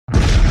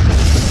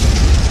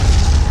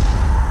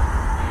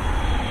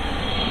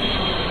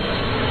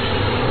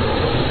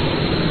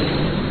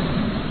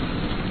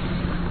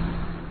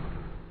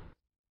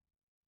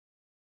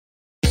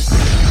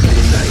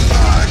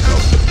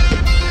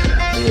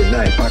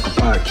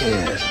Paco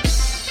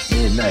Podcast.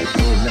 Midnight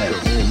Paco.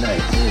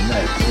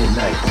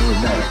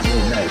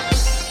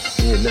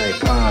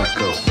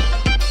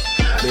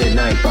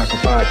 Midnight Paco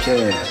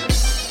Podcast.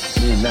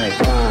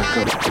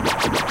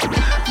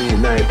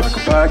 Midnight Paco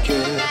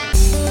Podcast.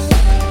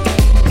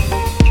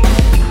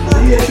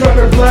 See a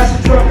trucker, flash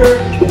a trucker.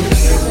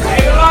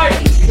 Hey,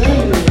 light.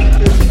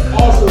 Senator,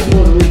 also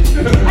Puerto Rican.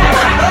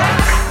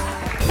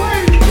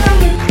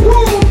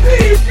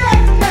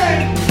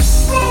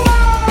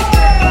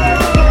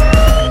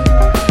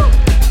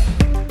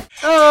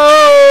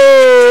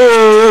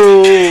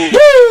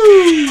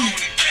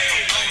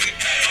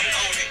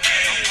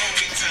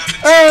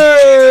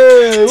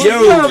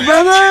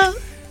 Brother,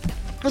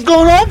 what's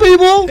going on,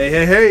 people?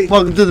 Hey.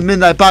 Welcome to the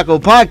Midnight Paco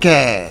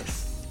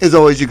Podcast. As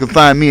always, you can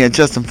find me at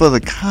Justin Fuller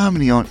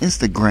Comedy on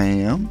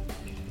Instagram.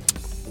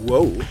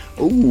 Whoa.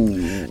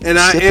 Ooh. And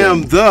I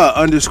am the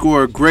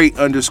 _great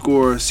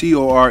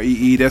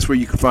 _COREE. That's where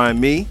you can find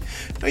me.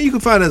 And you can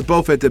find us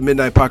both at the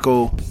Midnight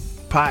Paco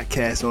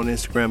Podcast on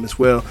Instagram as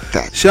well.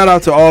 Shout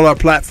out to all our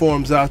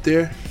platforms out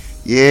there.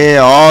 Yeah,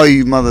 all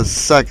you mother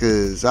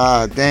suckers.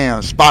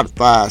 Damn.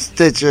 Spotify,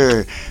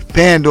 Stitcher,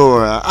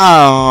 Pandora,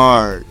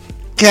 iHeart,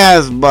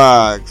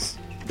 Castbox,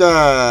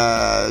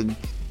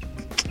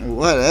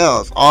 what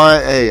else?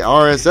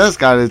 RSS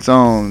got its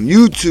own.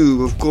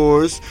 YouTube, of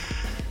course. Did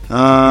you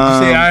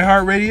say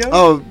iHeartRadio?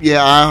 Oh, yeah,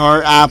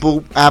 iHeart,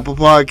 Apple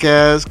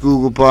Podcasts,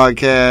 Google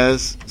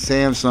Podcasts,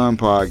 Samsung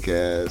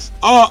Podcasts.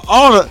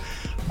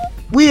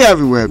 We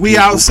everywhere. We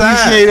people. outside.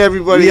 Appreciate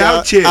everybody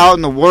out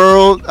in the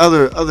world,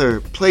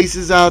 other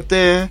places out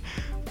there.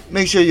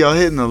 Make sure y'all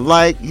hitting the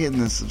like, hitting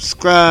the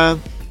subscribe,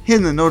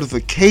 hitting the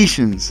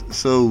notifications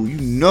so you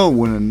know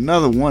when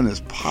another one is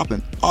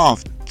popping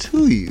off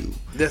to you.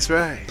 That's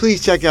right.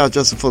 Please check out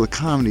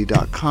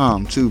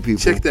justinfullercomedy.com too,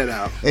 people. Check that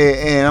out.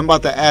 And I'm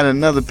about to add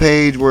another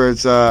page where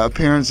it's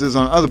appearances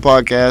on other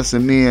podcasts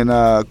and me and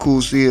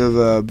Cool C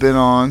have been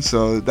on.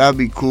 So that'd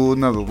be cool.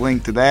 Another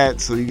link to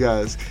that so you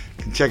guys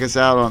can check us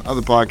out on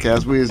other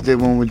podcasts. We just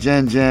did one with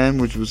Jen,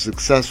 which was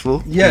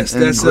successful. Yes,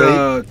 and that's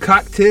great.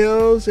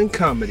 Cocktails and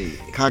Comedy.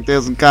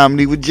 Cocktails and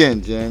Comedy with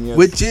Jen. Yes.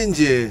 With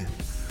Jen.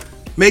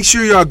 Make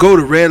sure y'all go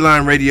to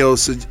Redline Radio.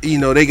 So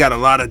they got a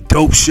lot of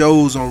dope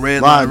shows on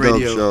Redline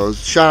Radio. Dope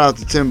shows. Shout out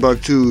to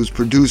Timbuktu who's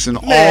producing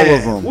all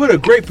of them. What a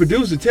great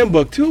producer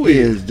Timbuktu is. He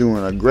is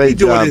doing a great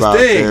job out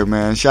there,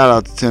 man. Shout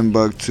out to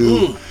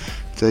Timbuktu.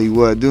 Tell you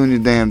what, doing your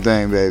damn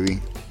thing, baby.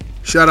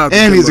 Shout out to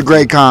And Timbuktu. he's a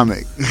great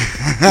comic.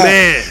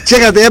 Man.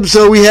 Check out the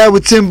episode we had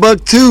with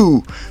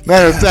Timbuktu.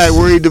 Matter of fact,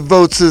 where he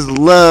devotes his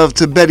love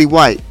to Betty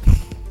White.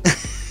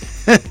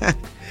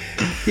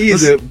 He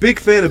is a big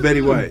fan of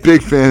Betty White.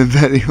 Big fan of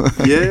Betty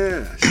White.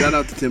 Yeah. Shout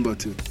out to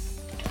Timbuktu.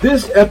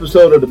 This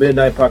episode of the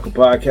Midnight Paco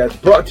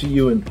Podcast brought to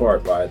you in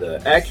part by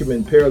the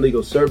Acumen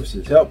Paralegal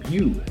Services. Help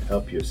you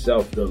help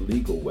yourself the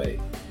legal way.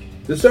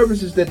 The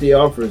services that they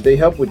offer is they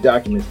help with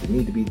documents that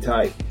need to be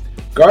typed,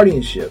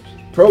 guardianships,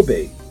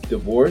 probate,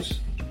 divorce,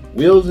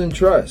 wills and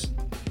trust,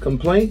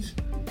 complaints,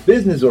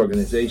 business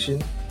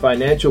organization,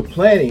 financial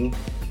planning,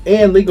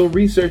 and legal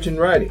research and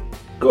writing.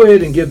 Go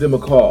ahead and give them a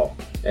call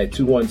at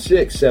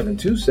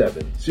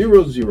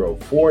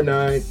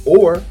 216-727-0049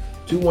 or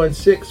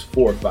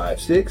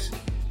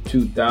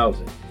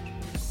 216-456-2000.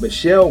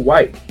 Michelle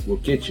White will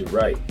get you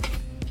right.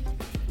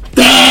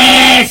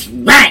 That's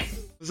right.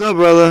 What's up,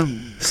 brother?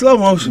 Slow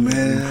motion,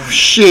 man.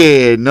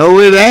 Shit, no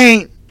it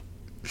ain't.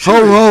 Ho,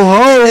 ho,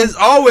 ho. It's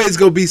always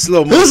going to be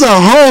slow motion. This is a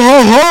ho,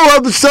 ho, ho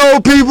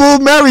episode, people.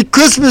 Merry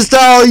Christmas to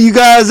all you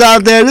guys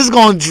out there. This is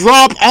going to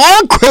drop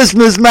on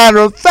Christmas, matter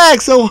of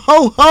fact. So,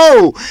 ho,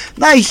 ho.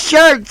 Nice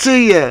shirt to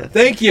you.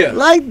 Thank you.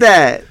 Like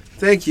that.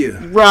 Thank you.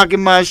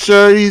 Rocking my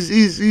shirt.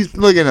 He's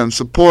look at him.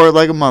 Support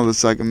like a mother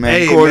sucker,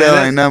 man. Hey, Cordell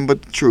man, ain't nothing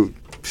but the truth.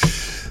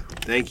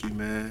 Thank you,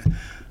 man.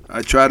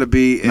 I try to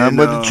be. Nothing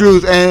but the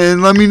truth.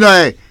 And let me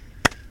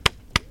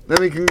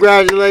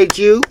congratulate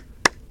you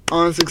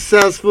on a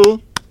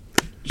successful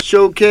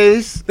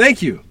showcase.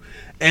 Thank you.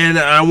 And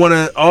I want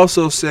to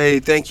also say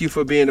thank you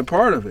for being a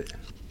part of it.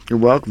 You're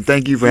welcome.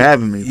 Thank you for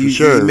having me, for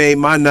sure. You made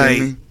my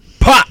night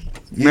pop.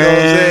 You know what I'm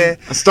saying?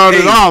 I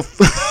started off.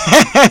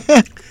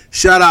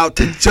 Shout out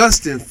to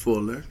Justin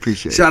Fuller.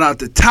 Appreciate it. Shout out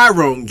to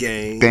Tyrone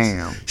Gaines.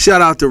 Damn.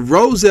 Shout out to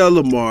Roselle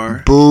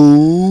Lamar.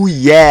 Boo,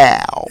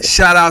 yeah.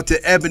 Shout out to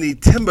Ebony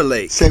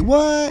Timberlake. Say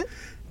what?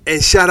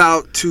 And shout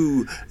out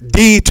to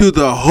D to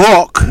the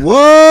Hawk. What?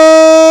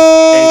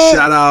 And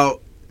shout out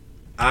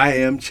I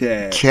am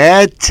Chad.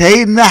 Chad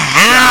Tate in the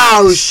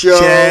house, yo.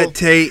 Chad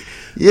Tate.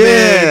 Yeah.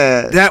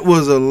 Man, that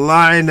was a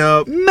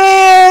lineup.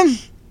 Man,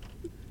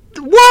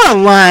 what a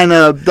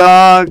lineup,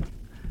 dog.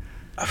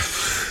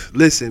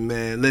 Listen,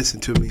 man, listen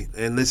to me.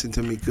 And listen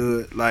to me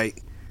good.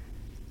 Like,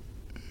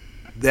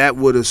 that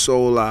would have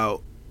sold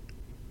out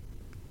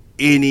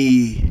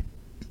any...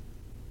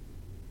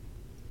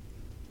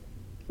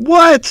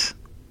 What?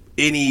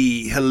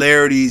 Any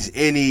hilarities,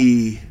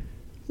 any...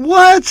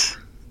 What?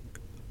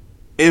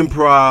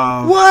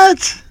 Improv.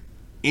 What?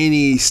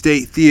 Any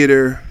state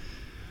theater.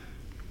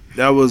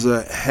 That was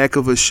a heck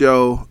of a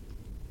show.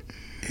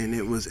 And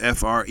it was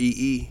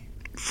FREE.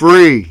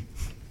 Free.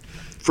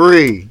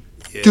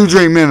 Yeah.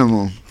 2-drink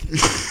minimum.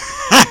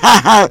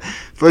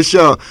 For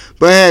sure.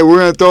 But hey, we're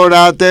going to throw it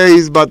out there.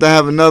 He's about to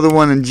have another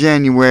one in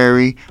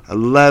January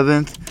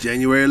 11th.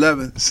 January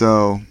 11th.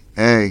 So,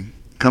 hey,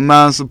 come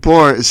out and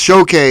support. It's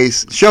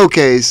showcase.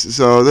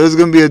 So there's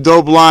going to be a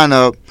dope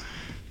lineup.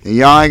 And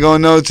y'all ain't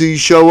going to know until you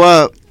show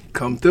up.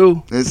 Come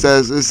through. It's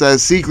that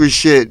secret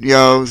shit,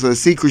 yo. It's a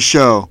secret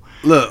show.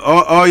 Look,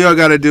 all y'all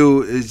got to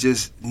do is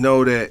just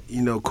know that,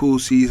 Cool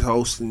C's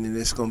hosting and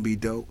it's going to be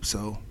dope.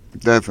 So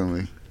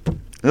Definitely.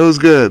 It was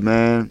good,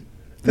 man.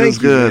 It was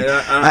you, good.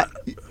 man.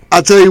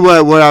 I'll tell you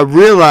what I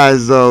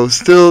realized, though,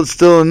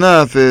 still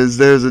enough, is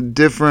there's a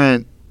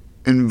different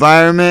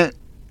environment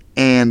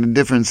and a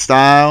different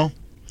style.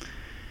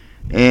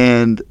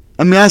 And,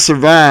 I mean, I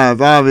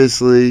survived,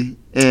 obviously.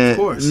 And of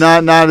course.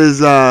 Not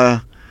as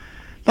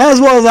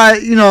well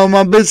as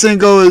my big thing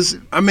goes.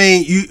 I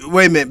mean,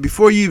 wait a minute.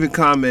 Before you even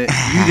comment,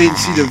 you didn't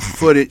see the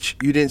footage.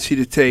 You didn't see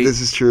the tape. This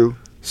is true.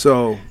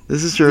 So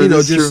this is true.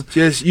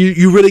 Just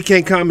you really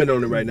can't comment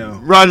on it right now.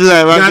 Roger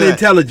that. Not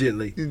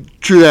intelligently.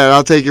 True that.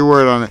 I'll take your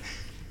word on it.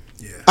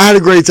 Yeah. I had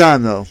a great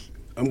time though.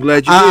 I'm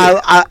glad you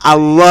did. I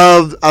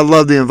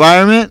loved the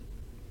environment.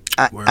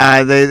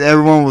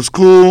 Everyone was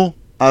cool.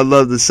 I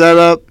loved the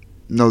setup.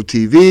 No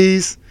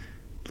TVs,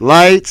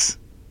 lights,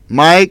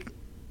 mic.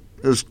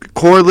 It was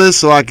cordless,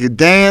 so I could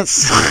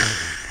dance.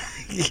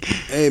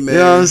 Hey man, you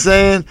know what I'm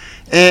saying?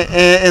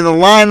 And the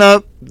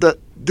lineup, the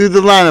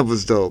lineup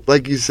was dope.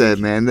 Like you said,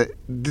 man.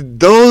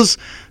 Those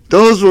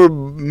were.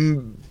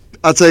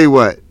 I'll tell you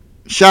what.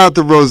 Shout out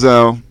to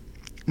Roselle.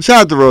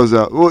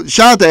 Well,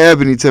 shout out to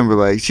Ebony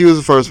Timberlake. She was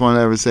the first one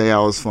to ever say I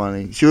was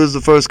funny. She was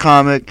the first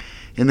comic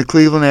in the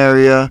Cleveland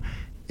area,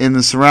 in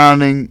the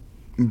surrounding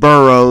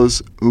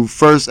boroughs, who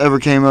first ever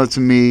came up to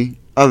me,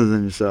 other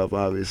than yourself,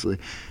 obviously,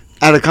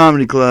 at a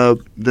comedy club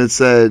that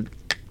said,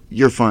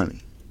 "You're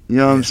funny." You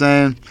know what I'm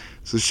saying?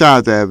 So shout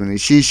out to Ebony.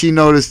 She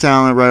noticed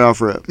talent right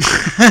off rip.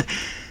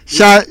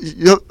 Shout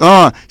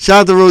out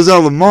to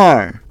Roselle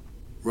Lamar.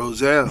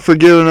 Roselle. For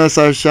giving us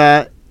our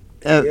shot.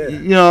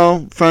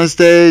 Front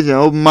stage and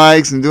open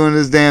mics and doing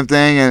this damn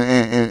thing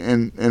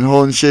and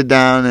holding shit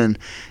down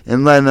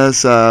and letting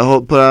us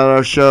put out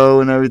our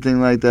show and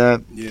everything like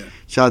that. Yeah.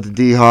 Shout out to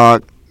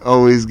D-Hawk,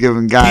 always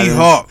giving guidance.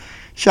 D-Hawk.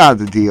 Shout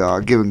out to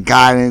D-Hawk, giving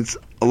guidance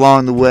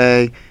along the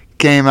way.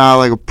 Came out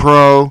like a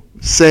pro.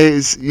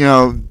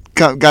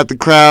 Got the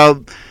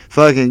crowd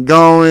fucking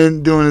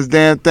going, doing his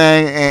damn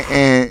thing,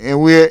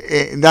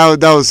 and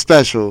that was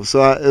special.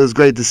 So it was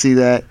great to see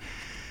that.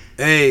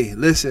 Hey,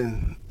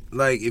 listen.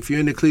 Like, if you're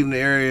in the Cleveland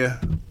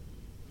area,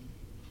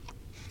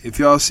 if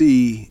y'all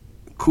see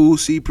Cool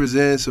C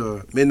Presents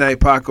or Midnight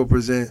Paco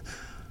Presents,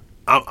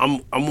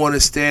 I'm want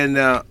to stand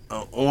out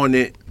on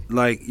it.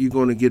 Like, you're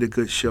going to get a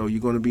good show.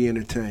 You're going to be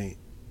entertained.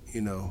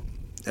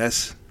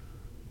 That's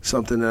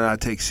something that I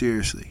take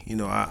seriously.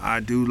 I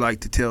do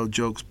like to tell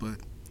jokes, but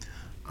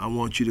I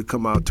want you to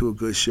come out to a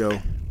good show.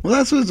 Well,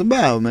 that's what it's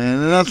about, man,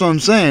 and that's what I'm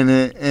saying.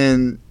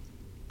 And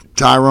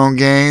Tyrone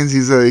Gaines,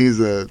 he's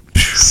a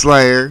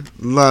slayer.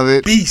 Love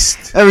it.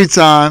 Beast. Every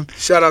time.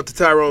 Shout out to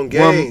Tyrone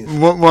Gaines.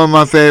 One of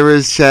my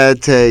favorites,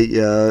 Chad Tate,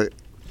 yo.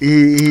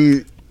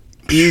 He's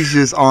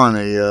just on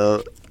it,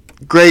 yo.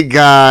 Great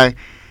guy.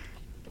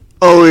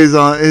 Always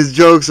on. His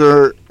jokes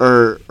are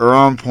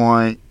on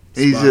point.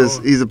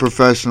 He's a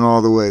professional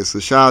all the way. So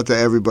shout out to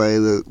everybody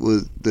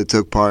that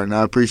took part, and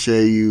I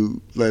appreciate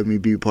you letting me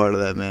be part of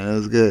that, man. It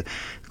was good.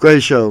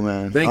 Great show,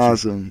 man. Thank you.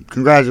 Awesome.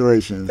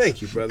 Congratulations.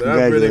 Thank you, brother.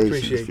 I really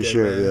appreciate for that,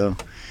 sure, man. yo.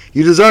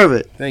 You deserve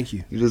it. Thank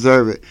you. You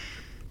deserve it.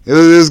 It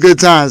was good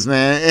times,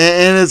 man.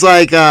 And it's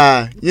like,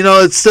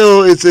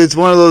 it's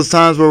one of those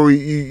times where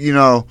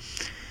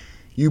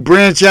you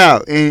branch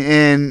out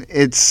and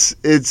it's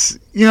it's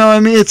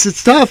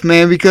tough,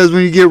 man, because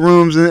when you get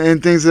rooms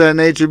and things of that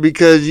nature,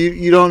 because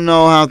you don't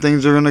know how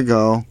things are gonna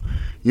go.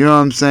 You know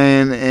what I'm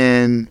saying?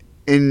 And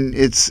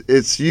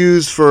it's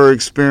used for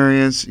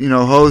experience,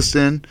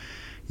 hosting.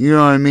 You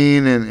know what I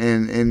mean?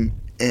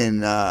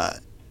 And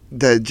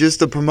that just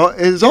to promote,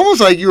 it's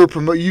almost like you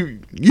were you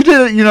did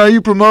it,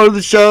 you promoted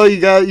the show, you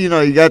got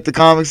the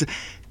comics,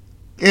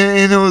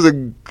 and it was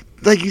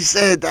like you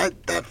said,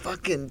 that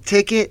fucking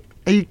ticket.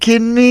 Are you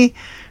kidding me?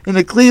 In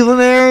the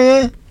Cleveland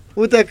area,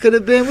 what that could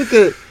have been, we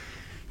could have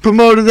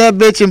promoted that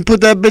bitch and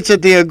put that bitch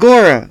at the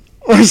Agora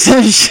or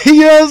some shit.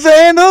 You know what I'm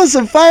saying? Those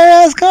some fire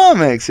ass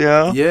comics,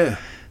 yo. Yeah.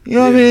 You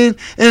know what I mean?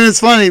 And it's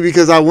funny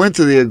because I went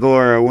to the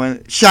Agora.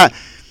 Shout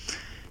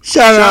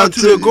out to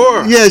the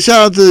Agora. Yeah,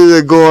 shout out to the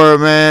Agora,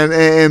 man.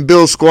 And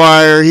Bill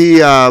Squire, he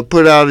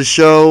put out a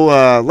show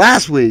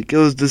last week. It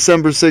was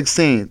December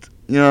 16th.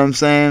 You know what I'm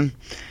saying?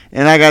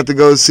 And I got to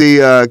go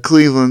see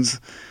Cleveland's,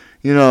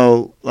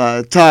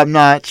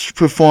 top-notch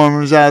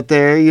performers out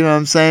there. You know what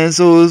I'm saying?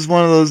 So it was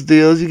one of those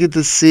deals you get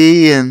to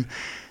see. And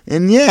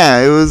yeah,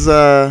 it was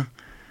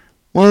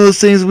one of those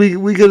things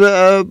we could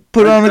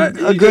put on a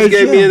great show. You just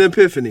gave me an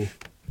epiphany.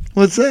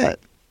 What's that?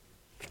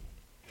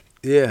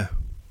 Yeah.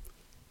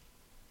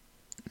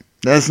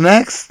 That's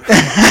next.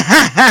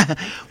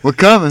 We're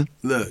coming.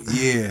 Look,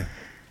 yeah.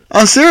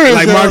 I'm serious.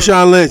 Like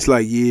Marshawn Lynch,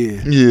 like,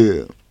 yeah.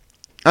 Yeah.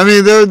 I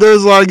mean,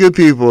 there's a lot of good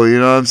people, you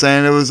know what I'm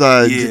saying? It was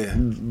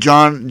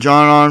John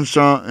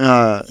Armstrong.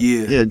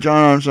 Yeah,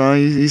 John Armstrong.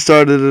 He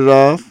started it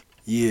off.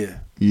 Yeah.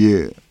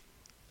 Yeah.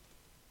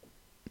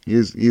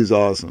 He's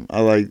awesome.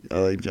 I like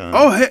John.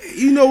 Oh, hey,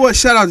 you know what?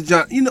 Shout out to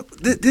John. You know,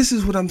 this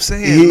is what I'm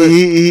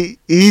saying.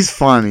 He's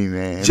funny,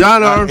 man.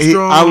 John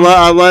Armstrong. I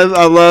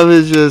love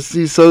his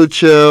he's so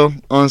chill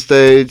on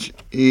stage.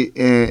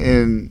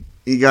 And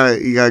he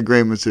got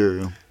great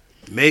material.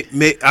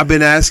 I've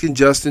been asking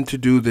Justin to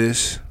do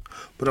this,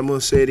 but I'm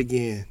gonna say it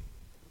again.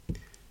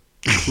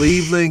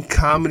 Cleveland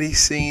comedy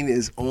scene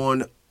is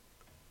on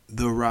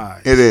the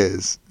rise. It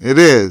is. It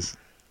is.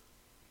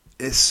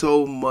 It's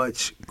so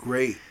much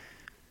great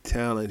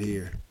talent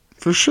here.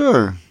 For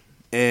sure.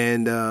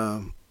 And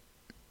I'm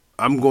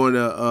going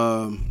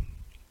to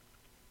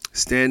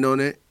stand on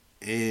it,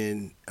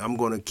 and I'm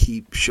going to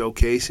keep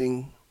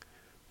showcasing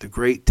the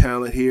great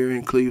talent here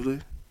in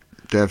Cleveland.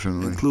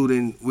 Definitely.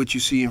 Including what you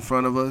see in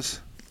front of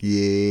us.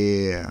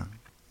 Yeah.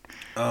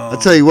 I'll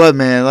tell you what,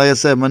 man. Like I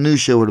said, my new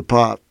show would have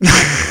popped.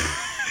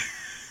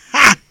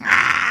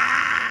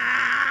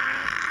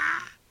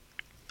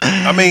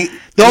 I mean,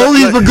 the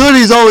oldies but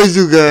goodies always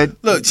do good.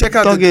 Look, check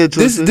out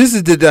this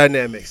is the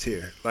dynamics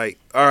here. Like,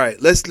 all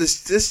right, let's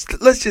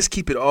just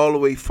keep it all the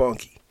way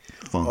funky.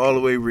 All the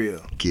way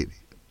real. Get it.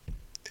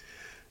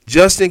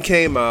 Justin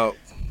came out.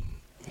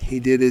 He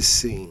did his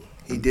scene.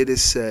 He did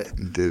his set.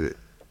 Did it.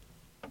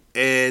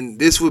 And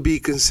this would be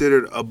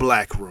considered a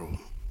black room.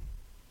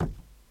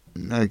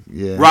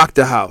 Yeah. Rock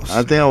the house.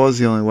 I think I was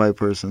the only white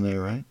person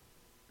there, right?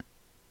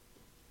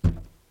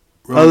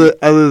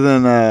 Other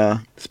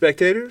than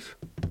spectators?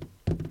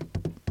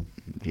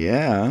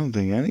 Yeah, I don't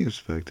think any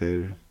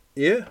spectators.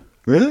 Yeah.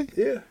 Really?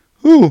 Yeah.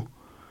 Who?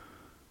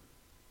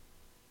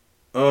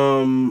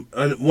 One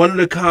of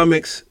the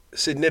comics'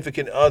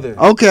 significant other.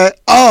 Okay.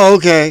 Oh,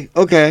 okay.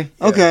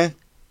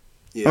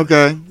 Yeah.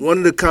 Okay. One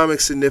of the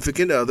comics'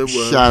 significant other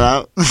was. Shout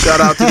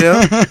out to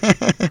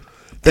them.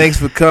 Thanks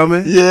for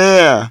coming.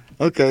 Yeah.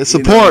 Okay.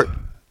 Support. You know,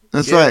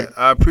 that's right.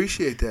 I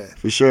appreciate that.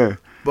 For sure.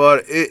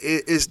 But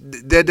it's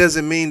that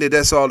doesn't mean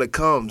that's all that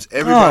comes.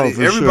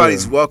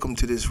 Everybody's welcome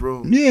to this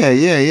room.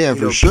 Yeah.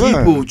 For sure.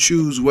 People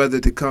choose whether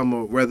to come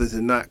or whether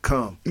to not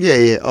come.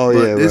 Yeah. Oh,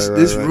 but yeah.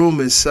 This room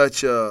is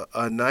such a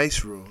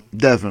nice room.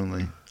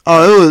 Definitely.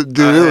 Oh, it was,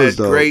 dude. It was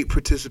dope. Great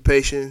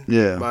participation.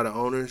 Yeah. By the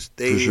owners.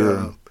 For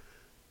sure.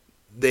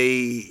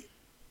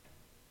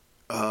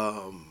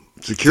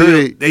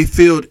 Security. They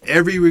filled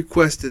every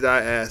request that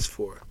I asked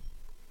for.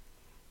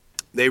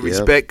 They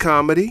respect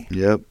comedy.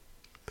 Yep.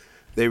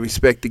 They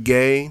respect the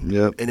game.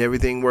 Yep. And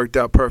everything worked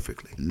out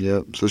perfectly.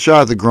 Yep. So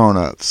shout out to Grown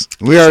Ups.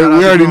 We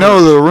already know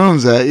where the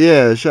room's at.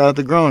 Yeah. Shout out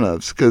to Grown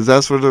Ups because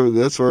that's where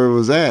it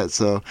was at.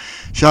 So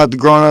shout out to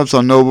Grown Ups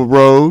on Noble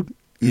Road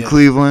in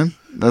Cleveland.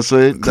 That's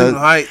right. Cleveland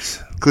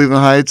Heights.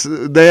 Cleveland Heights.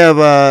 They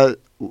have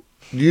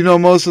do you know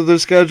most of their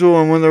schedule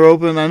and when they're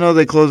open? I know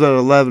they close at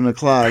 11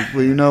 o'clock,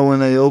 but you know when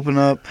they open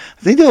up?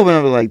 I think they open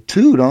up at like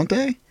 2, don't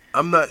they?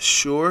 I'm not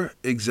sure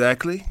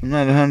exactly. I'm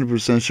not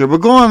 100% sure, but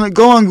go on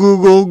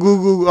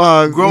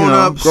Google. Grown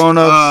Ups.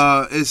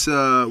 It's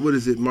what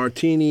is it?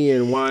 Martini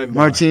and Wine Bar.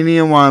 Martini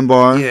and Wine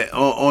Bar. Yeah,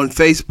 on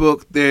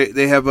Facebook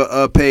they have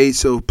a page,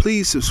 so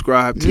please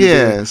subscribe to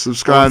them.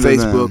 Subscribe on to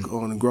Facebook them.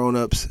 On the Grown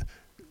Ups.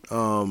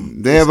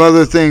 They have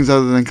other things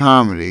other than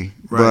comedy,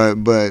 right.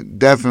 but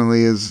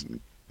definitely is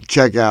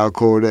check out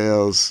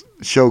Cordell's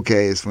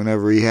showcase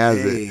whenever he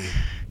has it.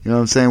 You know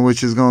what I'm saying?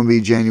 Which is going to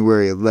be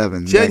January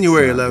 11th.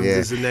 January 11th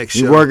is the next show.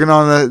 He's working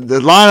on the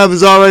lineup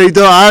is already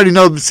done. I already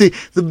know. See,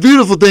 the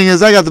beautiful thing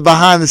is I got the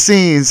behind the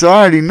scenes, so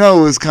I already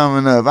know what's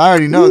coming up. I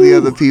already know the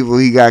other people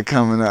he got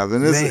coming up.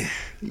 And it's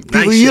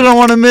people, you don't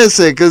want to miss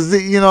it because,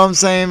 you know what I'm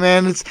saying,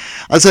 man?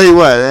 I'll tell you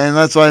what, and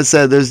that's why I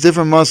said there's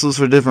different muscles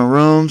for different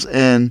rooms.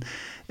 And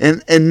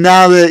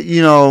now that,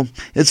 you know,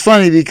 it's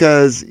funny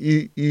because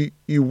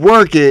you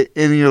work it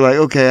and you're like,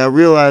 okay, I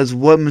realize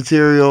what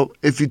material,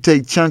 if you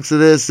take chunks of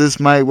this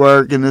might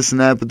work and this and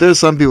that. But there's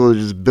some people that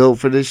are just built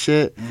for this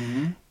shit.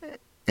 Mm-hmm.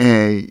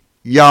 And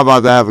y'all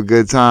about to have a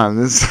good time.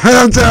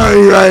 I'm telling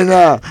you right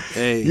now.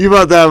 Hey. You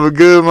about to have a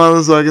good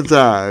motherfucking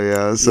time,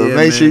 yo. So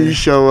make sure you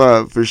show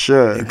up for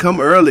sure. And come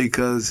early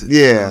because...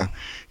 Yeah.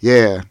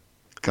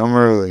 Come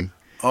early.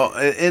 Oh,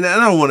 and I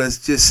don't want to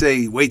just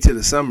say wait till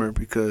the summer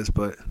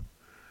but...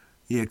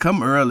 Yeah,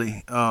 come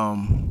early. I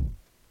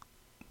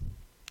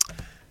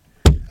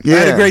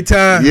had a great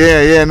time.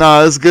 Yeah.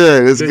 No, it's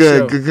good. It's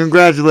good. Show.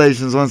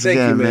 Congratulations once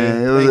again, you,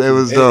 man. It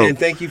was dope. And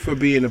thank you for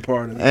being a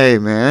part of it. Hey,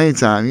 man,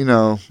 anytime. You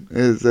know,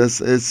 it's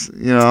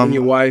you know. And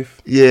your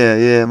wife.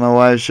 Yeah. My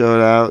wife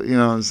showed out. You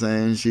know what I'm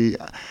saying?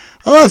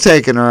 I love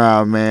taking her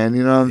out, man.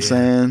 You know what I'm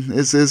saying?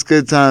 It's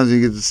good times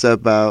you get to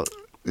step out.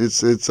 It's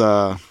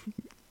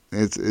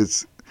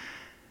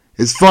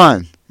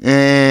fun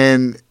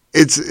and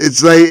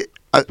it's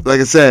like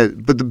I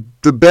said, but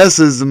the best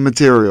is the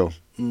material.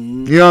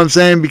 Mm-hmm. You know what I'm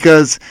saying?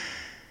 Because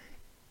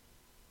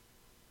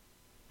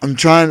I'm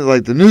trying to,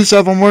 like, the new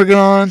stuff I'm working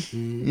on,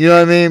 you know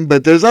what I mean?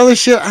 But there's other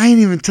shit I ain't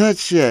even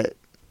touched yet.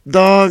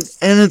 dog,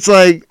 and it's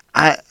like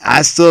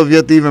I still have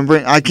yet to even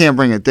I can't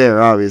bring it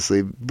there,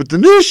 obviously, but the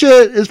new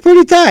shit is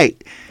pretty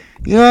tight.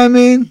 You know what I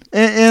mean?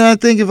 And I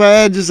think if I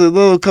add just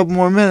a couple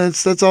more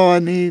minutes, that's all I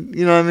need.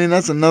 You know what I mean?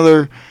 That's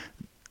another.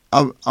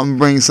 I'm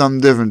bringing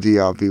something different to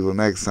y'all people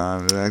next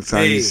time. The next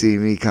time you see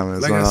me coming,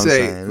 that's like what I I'm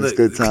say, saying. It's look,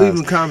 good times.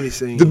 Cleveland comedy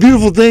scene. The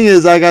beautiful thing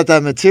is I got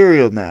that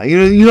material now.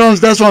 You know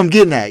that's what I'm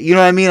getting at. You know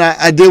what I mean?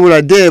 I did what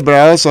I did, but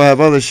I also have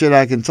other shit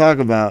I can talk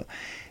about,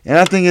 and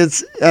I think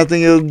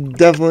it'll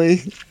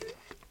definitely.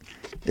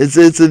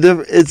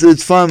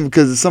 It's fun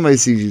because somebody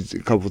sees you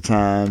a couple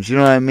times. You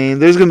know what I mean?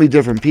 There's gonna be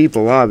different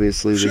people,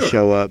 obviously, to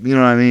show up. You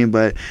know what I mean?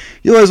 But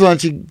you always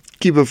want to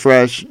keep it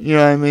fresh. You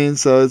know what I mean?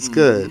 So it's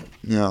good.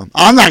 You know,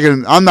 I'm not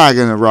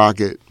gonna rock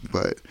it,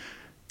 but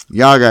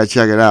y'all gotta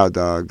check it out,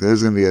 dog.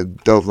 There's gonna be a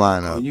dope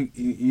lineup. Oh,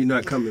 you're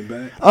not coming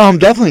back? Oh, I'm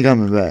definitely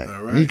coming back.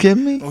 All right. You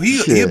kidding me? Oh,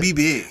 he'll be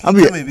big. He's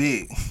coming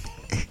big.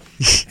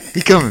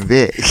 He coming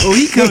big. Oh,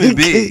 he coming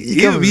big.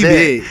 He'll be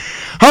big.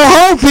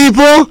 Ho ho,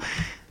 people!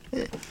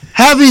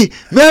 Happy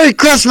Merry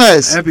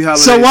Christmas! Happy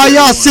holidays. So while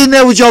y'all sitting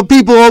there with your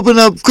people opening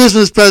up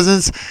Christmas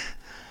presents,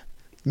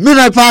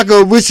 Midnight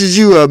Paco wishes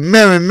you a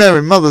merry,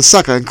 merry mother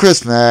sucker and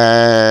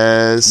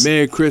Christmas.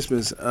 Merry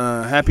Christmas.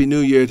 Happy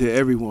New Year to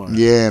everyone.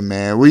 Yeah,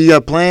 man. What, you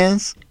got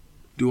plans?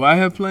 Do I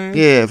have plans?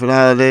 Yeah, for the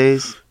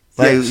holidays.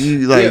 Like yes.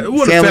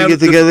 Family get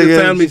together. The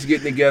family's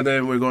getting together,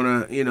 and we're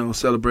gonna,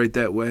 celebrate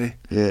that way.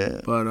 Yeah.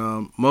 But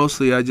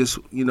mostly, I just,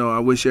 I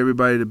wish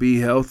everybody to be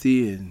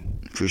healthy and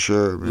for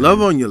sure, man.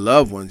 Love on your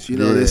loved ones.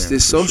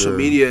 This social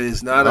media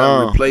is not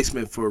a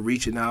replacement for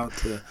reaching out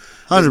to.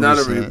 100%. It's not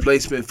a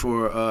replacement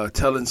for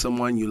telling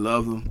someone you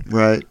love them.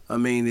 Right. I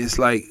mean, it's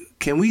like,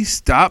 can we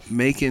stop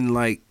making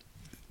like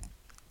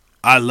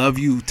I love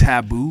you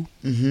taboo?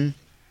 Mm-hmm.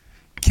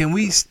 Can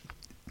we?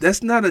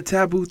 That's not a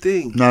taboo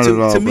thing. Not at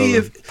all. To me,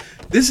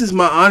 if this is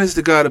my honest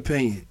to God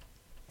opinion,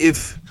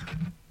 if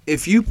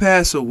you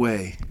pass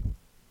away,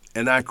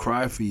 and I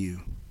cry for you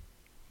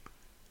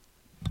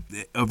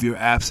of your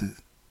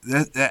absence,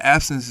 that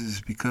absence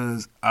is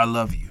because I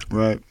love you.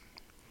 Right.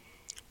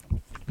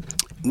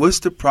 What's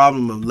the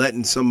problem of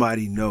letting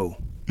somebody know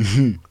that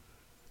you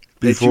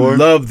Before?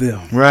 love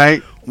them,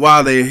 right,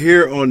 while they're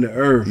here on the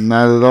earth?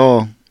 Not at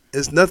all.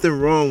 There's nothing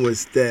wrong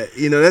with that.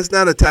 That's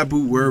not a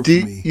taboo word for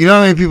me. You know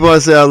how many people I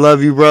say I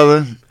love you,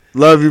 brother?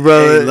 Love you,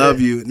 brother. Hey,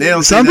 love you. They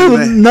don't Some say people,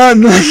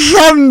 nothing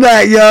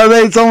that, yo.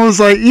 It's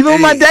almost like,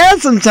 even my dad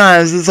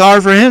sometimes, it's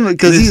hard for him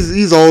because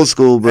he's old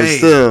school, but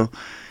still.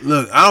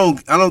 Look, I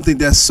don't think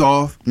that's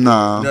soft.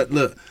 No.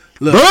 Look.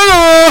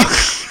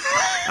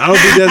 I don't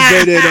think that's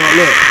bad at all.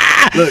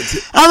 Look.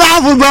 I'm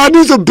alpha, bro. I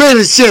do some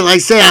better shit like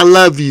say I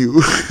love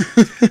you.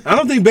 I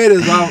don't think beta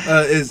is No,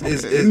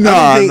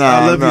 I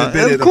love you is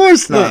better. Of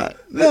course not.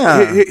 Look,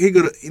 I'm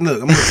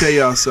gonna tell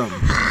y'all something.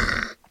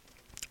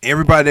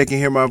 Everybody that can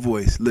hear my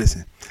voice,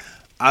 listen.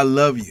 I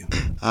love you.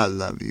 I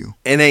love you.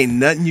 And ain't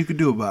nothing you can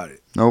do about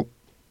it. Nope.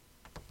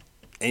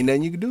 Ain't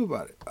nothing you can do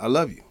about it. I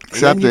love you. Ain't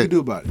Accept nothing it. you can do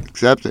about it.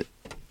 Accept it.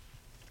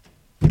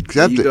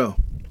 Accept it.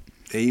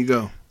 There you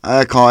go.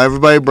 I call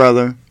everybody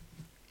brother,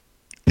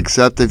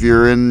 except if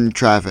you're in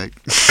traffic.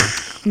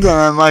 Then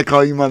I might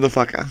call you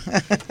motherfucker.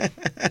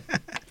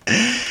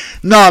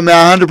 No,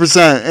 man,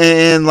 100%.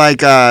 And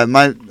like, I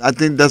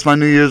think that's my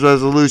New Year's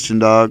resolution,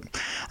 dog.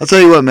 I'll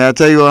tell you what, man. I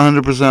tell you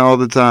 100% all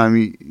the time.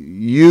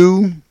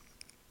 You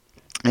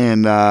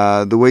and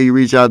the way you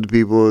reach out to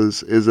people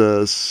is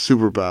a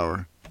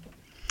superpower.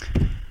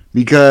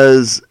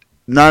 Because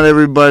not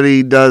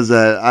everybody does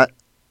that.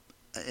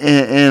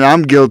 And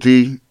I'm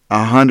guilty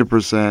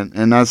 100%,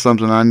 and that's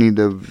something I need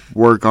to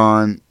work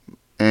on.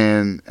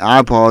 And I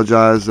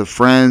apologize to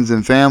friends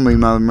and family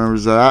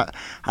members that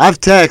I've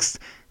texted.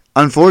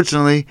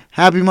 Unfortunately,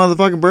 happy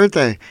motherfucking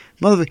birthday.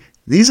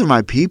 These are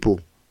my people,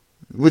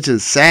 which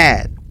is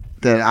sad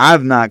that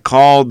I've not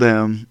called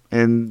them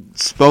and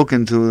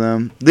spoken to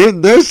them.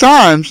 There's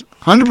times,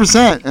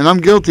 100%, and I'm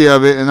guilty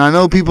of it, and I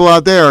know people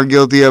out there are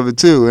guilty of it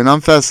too, and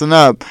I'm fessing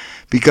up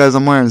because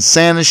I'm wearing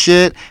Santa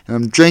shit, and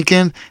I'm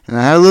drinking, and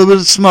I had a little bit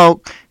of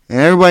smoke, and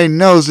everybody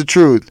knows the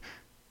truth.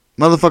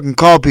 Motherfucking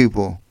call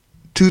people.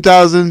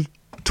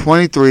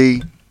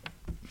 2023,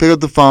 pick up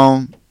the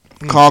phone,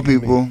 call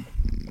people.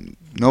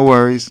 No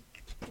worries.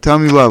 Tell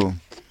them you love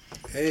them.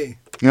 Hey.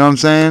 You know what I'm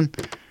saying?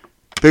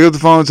 Pick up the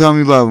phone and tell them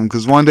you love them,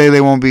 because one day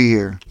they won't be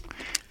here.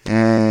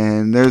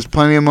 And there's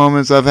plenty of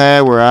moments I've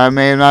had where I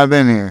may have not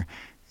been here.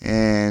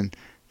 And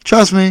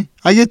trust me,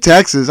 I get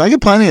texts. I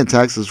get plenty of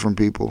texts from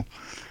people.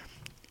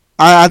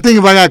 I think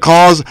if I got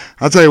calls,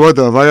 I'll tell you what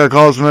though, if I got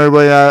calls from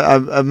everybody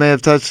I may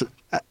have touched,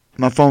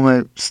 my phone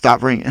may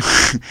stop ringing.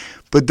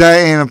 But that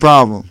ain't a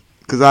problem.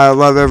 Because I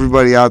love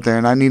everybody out there,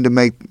 and I need to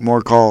make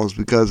more calls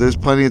because there's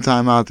plenty of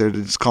time out there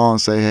to just call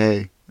and say,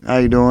 hey, how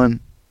you doing?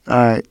 All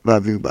right,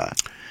 love you, bye.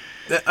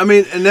 I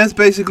mean, and that's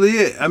basically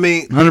it. I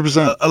mean,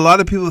 100%. A lot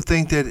of people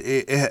think that,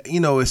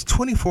 it's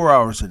 24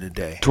 hours in a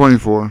day.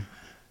 24.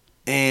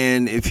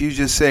 And if you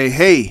just say,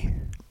 hey,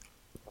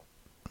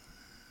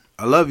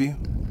 I love you.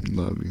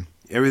 Love you.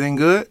 Everything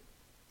good?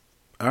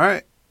 All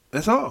right,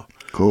 that's all.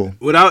 Cool.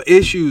 Without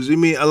issues. I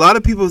mean, a lot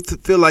of people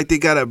feel like they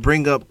gotta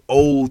bring up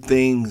old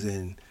things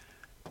and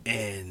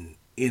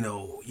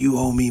you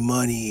owe me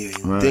money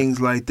and things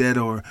like that,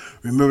 or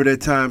remember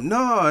that time.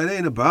 No, it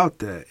ain't about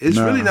that. It's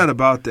really not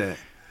about that.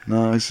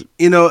 No, it's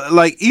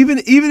like even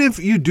if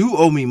you do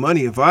owe me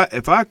money, if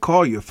I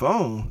call your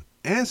phone,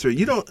 answer.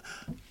 You don't.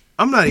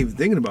 I'm not even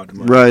thinking about the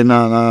money. Right?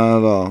 No, not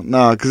at all.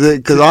 No,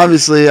 because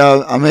obviously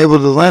I'm able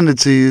to lend it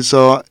to you,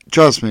 so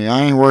trust me,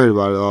 I ain't worried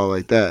about it all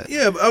like that.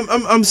 Yeah, but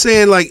I'm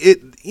saying like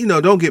it.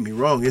 Don't get me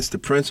wrong. It's the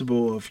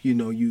principle of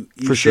you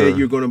For said sure.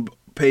 you're gonna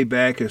pay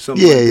back or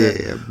something like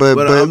that. Yeah.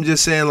 But I'm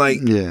just saying like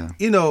yeah.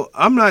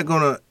 I'm not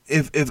gonna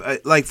if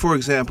like for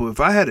example, if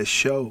I had a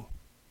show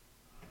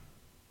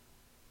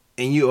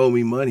and you owe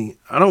me money,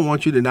 I don't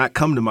want you to not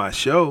come to my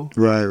show.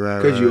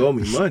 Right. Because you owe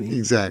me money.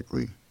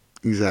 Exactly.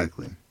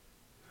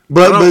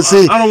 But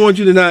see, I don't want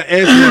you to not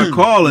answer my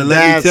call and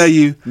let me tell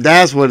you.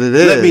 That's what it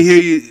is. Let me hear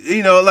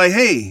you. Like,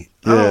 hey,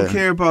 I don't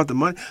care about the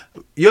money.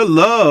 Your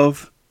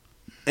love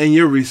and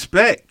your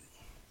respect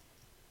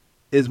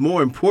is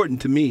more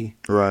important to me,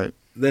 right,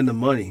 than the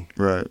money.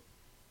 Right.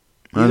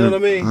 You know what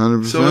I mean?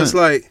 100%. So it's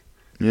like,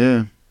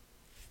 yeah,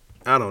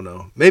 I don't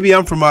know. Maybe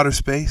I'm from outer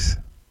space.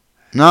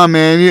 Nah,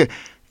 man,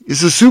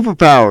 it's a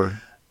superpower.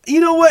 You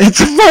know what?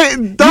 It's a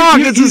dog.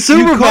 It's a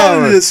superpower. You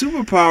call it a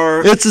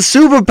superpower. It's a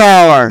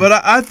superpower.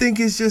 But I think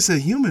it's just a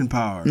human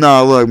power.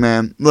 No, look,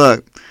 man.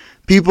 Look,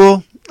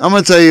 people. I'm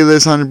gonna tell you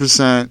this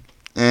 100%.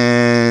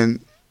 And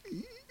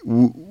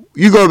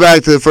you go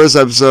back to the first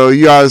episode.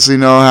 You obviously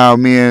know how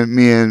me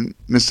and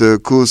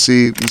Mr. Cool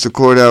C, Mr.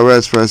 Cordell Red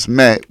Express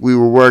met. We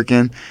were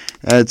working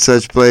at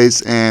such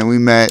place, and we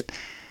met.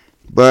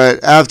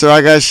 But after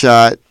I got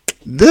shot,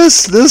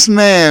 this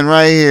man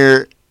right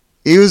here.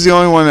 He was the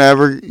only one that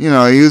ever, he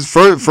was he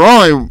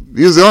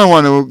was the only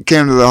one who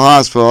came to the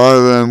hospital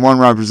other than one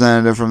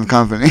representative from the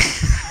company.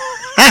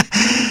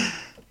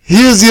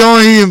 He was the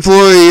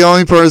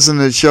only person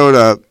that showed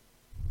up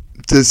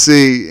to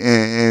see,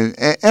 and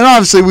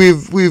obviously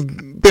we've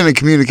been in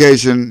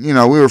communication. We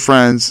were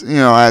friends,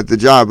 at the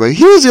job, but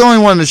he was the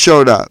only one that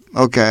showed up.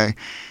 Okay,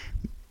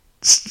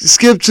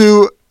 skip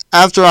to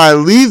after I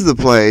leave the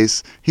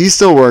place, he's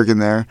still working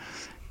there.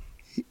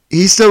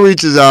 He still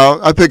reaches out.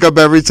 I pick up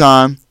every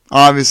time.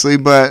 Obviously,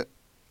 but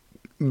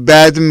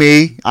bad to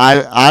me.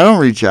 I don't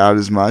reach out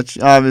as much.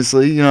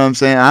 Obviously, you know what I'm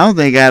saying. I don't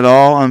think at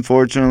all.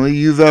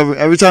 Unfortunately,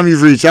 every time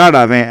you've reached out,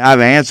 I've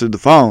answered the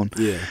phone.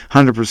 Yeah,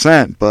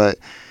 100%. But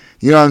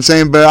you know what I'm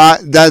saying.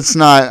 But that's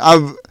not.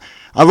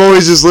 I've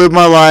always just lived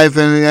my life,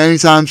 and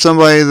anytime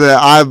somebody that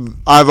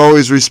I've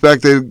always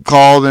respected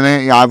called,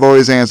 and I've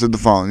always answered the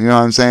phone. You know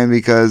what I'm saying,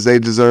 because they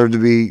deserve to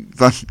be.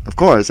 Of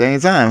course,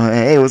 anytime.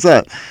 Hey, what's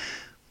up?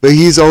 But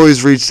he's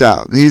always reached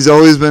out. He's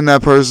always been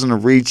that person to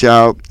reach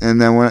out. And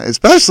then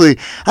especially,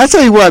 I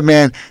tell you what,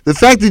 man, the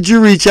fact that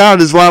you reach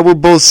out is why we're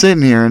both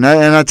sitting here. And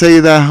I tell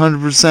you that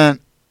 100%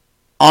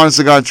 honest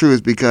to God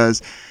truth,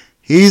 because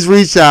he's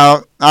reached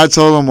out. I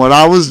told him what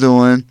I was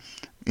doing.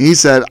 He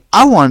said,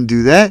 I want to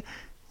do that.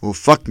 Well,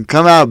 fucking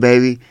come out,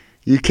 baby.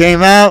 You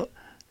came out.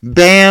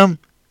 Bam.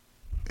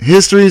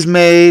 History's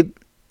made.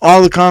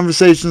 All the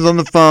conversations on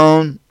the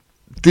phone.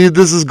 Dude,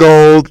 this is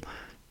gold.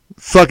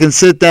 Fucking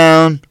sit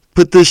down.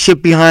 Put this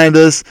shit behind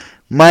us.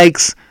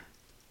 Mike's,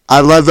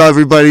 I love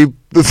everybody.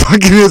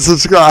 Fucking hit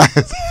subscribe.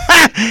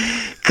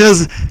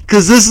 Because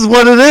this is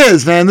what it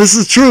is, man. This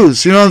is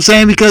truth. You know what I'm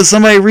saying? Because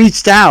somebody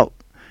reached out.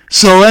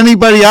 So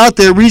anybody out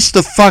there, reach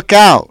the fuck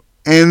out.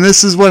 And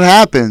this is what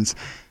happens.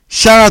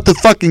 Shout out to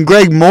fucking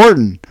Greg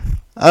Morton.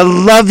 I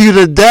love you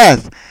to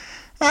death.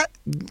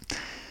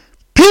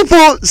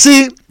 People,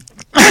 see,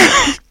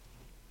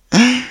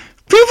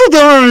 people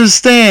don't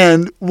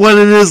understand what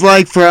it is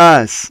like for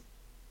us.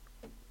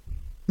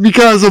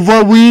 Because of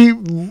what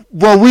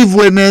we've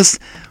witnessed,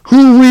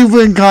 who we've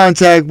been in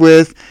contact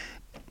with,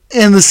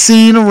 and the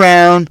scene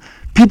around,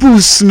 people who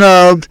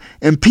snubbed,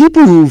 and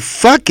people who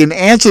fucking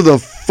answer the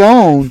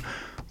phone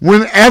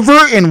whenever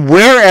and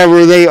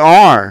wherever they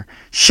are.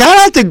 Shout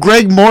out to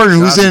Greg Morton,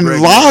 who's in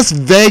Las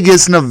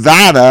Vegas,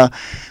 Nevada,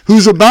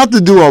 who's about to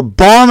do a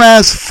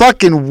bomb-ass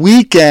fucking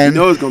weekend.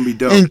 You know it's gonna be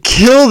dope. And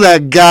kill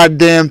that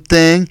goddamn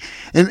thing,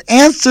 and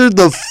answered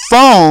the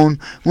phone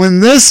when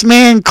this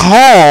man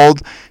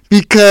called,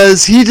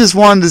 because he just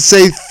wanted to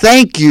say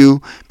thank you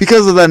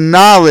because of the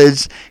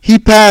knowledge he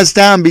passed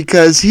down,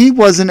 because he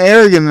wasn't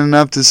arrogant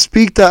enough to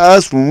speak to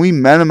us when we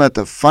met him at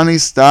the Funny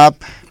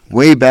Stop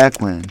way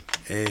back when.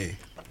 Hey,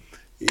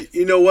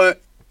 you know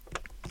what?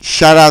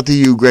 Shout out to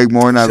you, Greg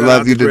Morton. I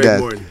love you to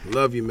death. Morton.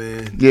 Love you,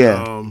 man.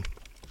 Yeah.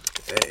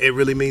 It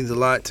really means a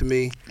lot to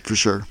me. For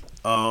sure.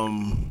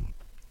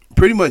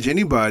 Pretty much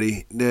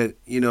anybody that,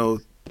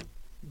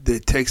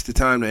 that takes the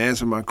time to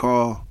answer my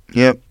call.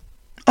 Yep.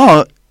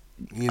 Oh,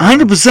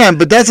 100%,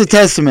 but that's a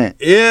testament.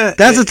 Yeah.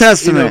 That's a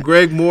testament.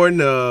 Greg Morton.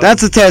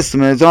 That's a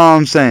testament. That's all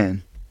I'm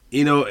saying.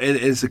 And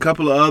it's a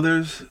couple of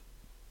others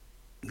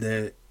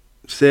that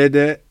said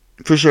that.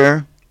 For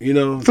sure.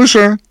 For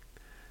sure.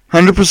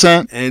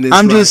 100%. And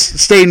I'm just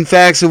stating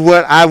facts of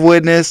what I've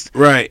witnessed.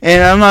 Right.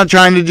 And I'm not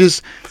trying to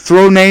just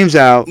throw names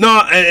out.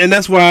 No, and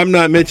that's why I'm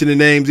not mentioning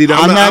names either.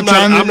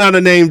 I'm not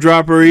a name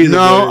dropper either.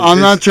 No, I'm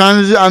not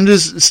trying to. I'm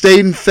just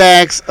stating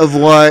facts of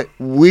what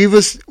we've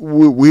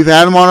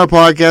had him on our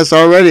podcast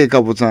already a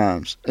couple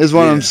times. Is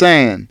what I'm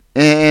saying,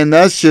 and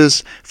that's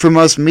just from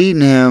us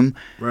meeting him.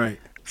 Right.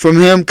 From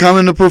him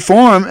coming to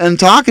perform and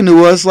talking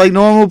to us like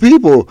normal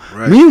people.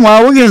 Right.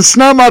 Meanwhile, we're getting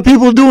snubbed by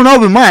people doing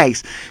open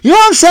mics. You know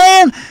what I'm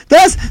saying?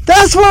 That's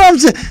what I'm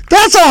saying.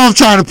 That's all I'm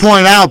trying to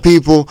point out,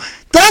 people.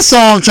 That's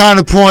all I'm trying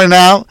to point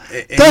out.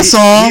 That's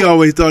all. He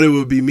always thought it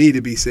would be me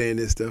to be saying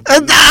this stuff.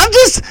 I'm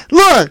just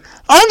trying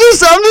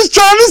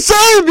to say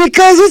it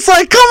because it's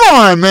like, come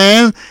on,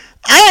 man.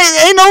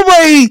 Ain't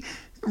nobody.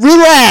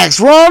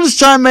 Relax. We're all just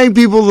trying to make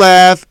people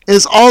laugh.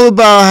 It's all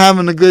about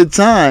having a good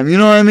time. You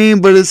know what I mean?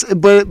 But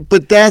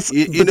that's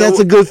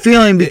a good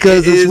feeling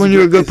because it's when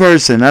you're a good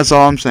person. That's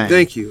all I'm saying.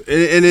 Thank you.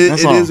 And it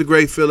is a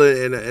great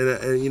feeling.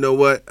 And you know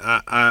what?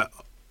 I'm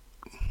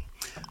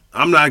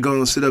not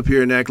going to sit up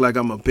here and act like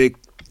I'm a big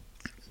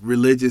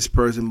religious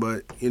person,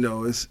 but you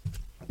know, it's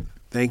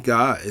thank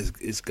God.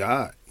 It's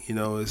God. You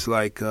know, it's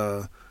like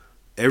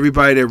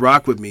everybody that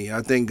rock with me.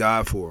 I thank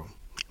God for them.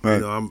 Right.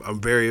 You know,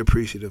 I'm very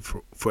appreciative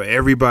for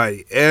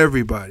everybody,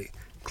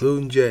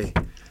 including Jay,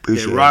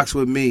 that rocks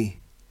with me.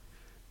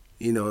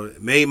 You know,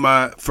 made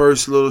my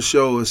first little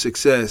show a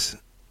success.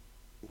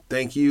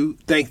 Thank you.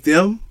 Thank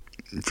them.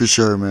 For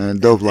sure, man.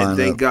 Dope lineup. And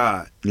thank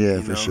God.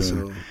 Yeah, for sure.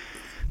 So.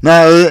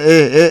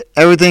 No,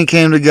 everything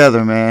came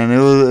together, man. It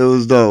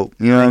was dope.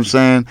 You know what I'm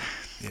saying?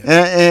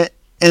 Yeah.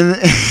 And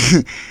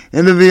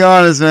and to be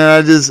honest,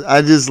 man,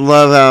 I just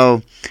love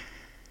how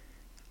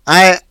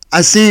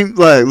I seem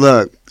like,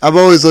 look, I've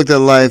always looked at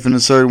life in a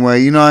certain way,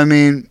 you know what I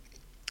mean?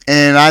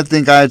 And I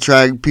think I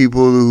attract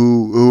people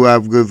who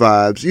have good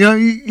vibes.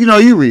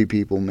 You read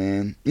people,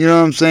 man. You know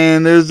what I'm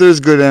saying? There's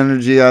good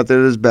energy out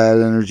there, there's bad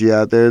energy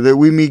out there. That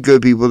we meet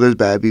good people, there's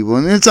bad people.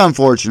 And it's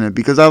unfortunate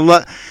because I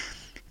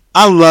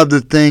love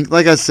to think,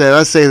 like I said,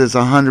 I say this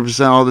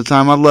 100% all the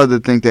time. I love to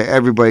think that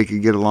everybody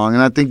could get along,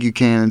 and I think you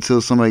can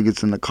until somebody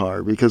gets in the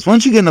car. Because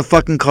once you get in the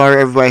fucking car,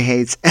 everybody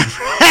hates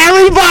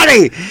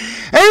everybody.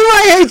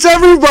 Everybody hates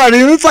everybody,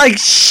 and it's like,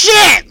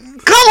 shit.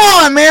 Come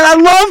on, man. I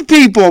love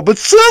people, but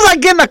as soon as I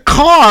get in the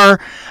car,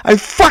 I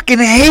fucking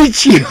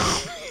hate you.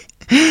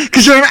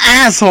 Because you're an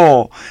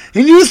asshole.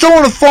 And you just don't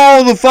want to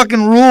follow the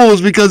fucking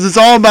rules because it's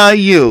all about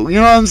you. You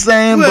know what I'm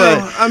saying?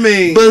 Well, I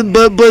mean...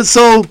 But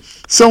so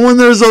when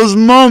there's those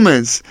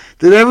moments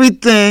that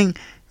everything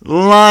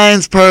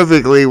lines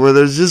perfectly, where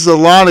there's just a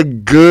lot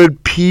of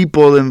good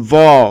people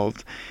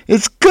involved,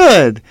 it's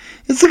good.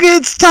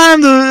 It's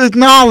time to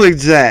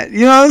acknowledge that.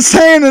 You know what I'm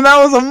saying? And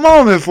that was a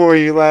moment for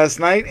you last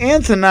night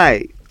and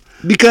tonight.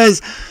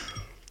 Because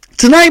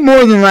tonight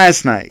more than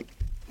last night.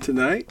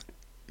 Tonight.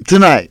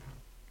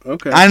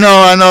 Okay. I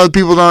know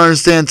people don't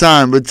understand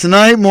time, but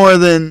tonight more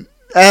than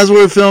as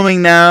we're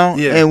filming now,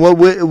 and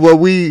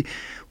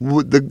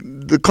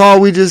the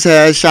call we just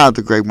had. Shout out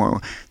to Greg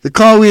Morton. The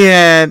call we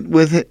had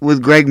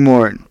with Greg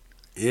Morton.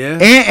 Yeah.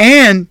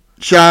 And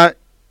shout.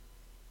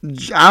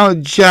 Should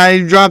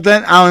I drop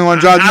that? I don't even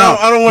want to drop it.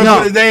 I don't want to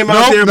put his name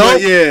out there, but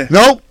yeah.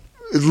 Nope.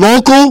 It's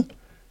local.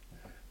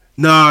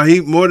 Nah, he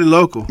more than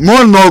local. More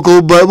than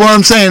local, but what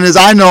I'm saying is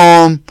I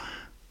know him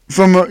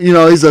from,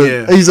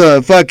 he's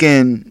a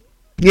fucking,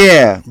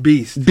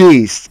 beast.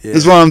 Yeah.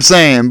 Is what I'm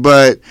saying,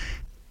 but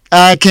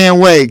I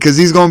can't wait because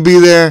he's going to be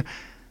there.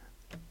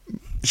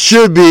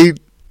 Should be.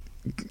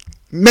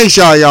 Make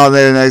sure y'all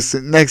there next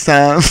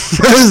time.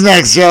 This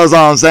next show is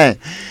all I'm saying.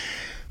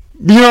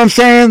 You know what I'm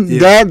saying?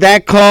 Yeah.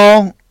 That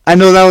call, I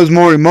know that was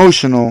more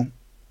emotional.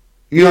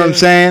 You know what I'm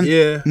saying?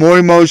 Yeah. More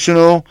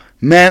emotional.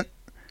 Meant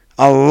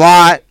a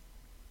lot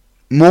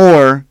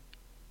more.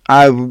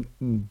 But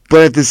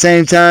at the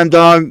same time,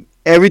 dog,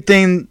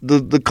 everything,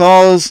 the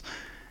calls,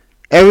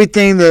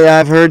 everything that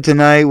I've heard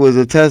tonight was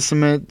a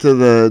testament to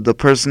the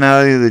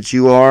personality that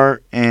you are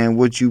and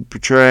what you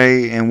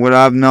portray and what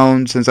I've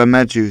known since I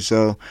met you.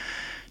 So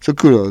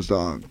kudos,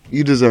 dog.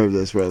 You deserve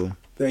this, brother.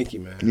 Thank you,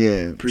 man.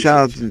 Yeah. Shout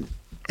out to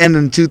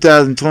ending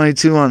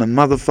 2022 on a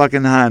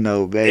motherfucking high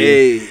note,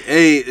 baby.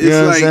 Hey,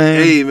 it's like,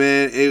 hey,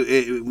 man,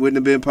 it wouldn't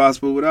have been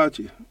possible without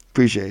you.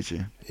 Appreciate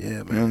you. Yeah, man. You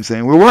know what I'm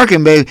saying? We're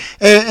working, baby.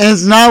 And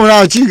it's not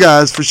without you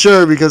guys, for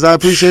sure, because I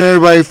appreciate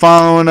everybody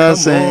following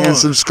us and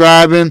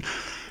subscribing.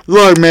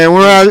 Look, man,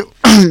 we're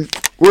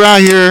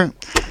out here.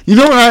 You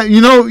know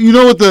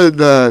what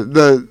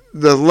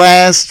the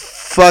last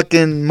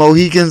fucking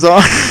Mohicans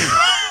are?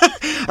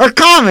 Or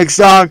comics,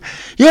 dog.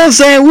 You know what I'm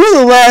saying? We're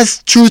the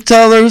last truth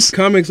tellers.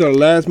 Comics are the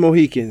last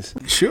Mohicans.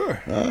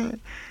 Sure.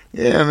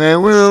 Yeah,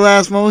 man. We're the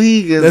last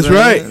Mohicans. That's man.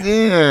 right.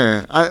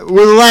 Yeah.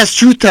 We're the last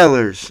truth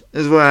tellers,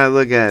 is what I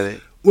look at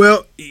it.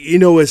 Well,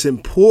 it's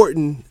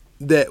important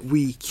that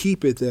we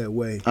keep it that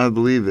way. I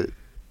believe it.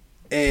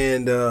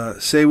 And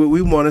say what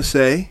we want to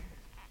say,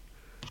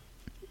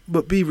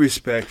 but be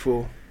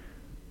respectful.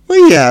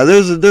 Well, yeah,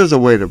 there's a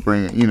way to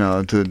bring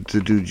it, to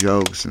do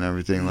jokes and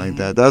everything like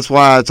that. That's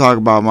why I talk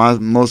about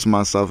most of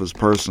my stuff is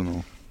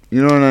personal.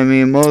 You know what I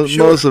mean?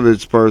 Most of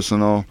it's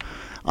personal.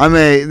 I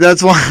mean,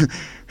 that's why.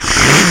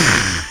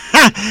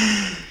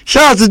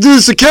 Shout out to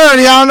dude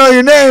security. I don't know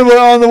your name, but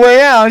on the way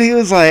out, he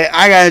was like,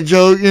 "I got a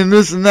joke and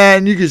this and that,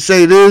 and you can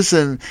say this,"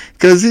 and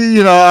because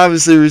he,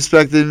 obviously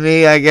respected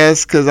me, I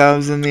guess, because I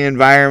was in the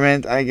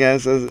environment, I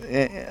guess,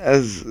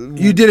 as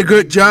you did a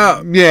good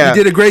job. Yeah, you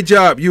did a great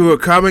job. You were a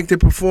comic that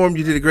performed.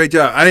 You did a great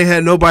job. I ain't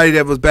had nobody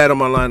that was bad on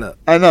my lineup.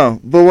 I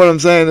know, but what I'm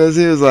saying is,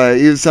 he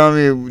was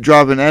telling me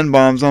dropping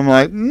N-bombs. I'm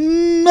like,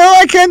 no,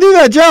 I can't do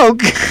that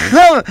joke.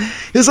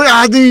 He's like,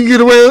 I think you can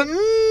get away with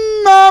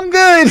it. No, I'm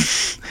good.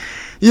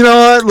 You know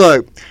what?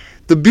 Look,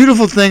 the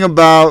beautiful thing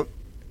about,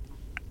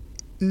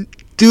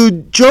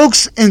 dude,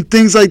 jokes and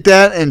things like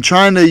that, and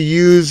trying to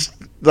use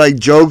like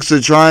jokes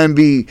to try and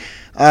be,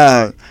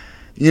 on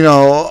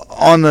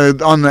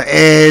the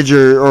edge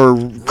or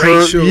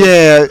racial.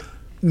 Yeah,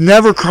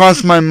 never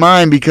crossed my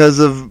mind because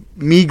of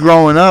me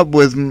growing up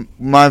with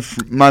my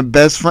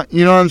best friend.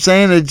 You know what I'm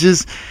saying?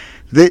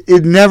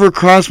 It never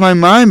crossed my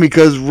mind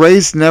because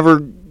race never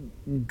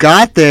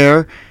got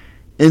there.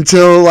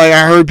 Until, I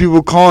heard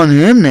people calling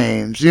him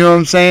names, you know what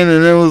I'm saying?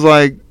 And it was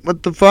like,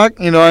 what the fuck?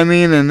 You know what I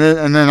mean? And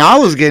then I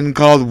was getting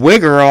called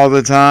Wigger all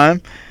the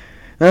time.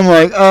 And I'm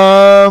like,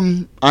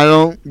 I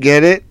don't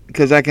get it,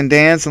 because I can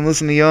dance and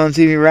listen to Yo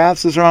MTV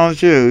raps. What's wrong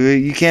with you?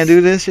 You can't do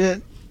this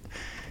shit?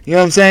 You know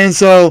what I'm saying?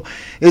 So,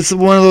 it's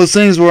one of those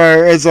things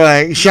where it's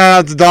like, shout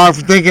out to Dog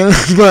for thinking,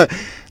 but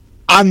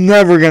I'm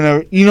never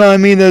gonna, you know what I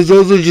mean? Those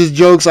are just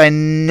jokes I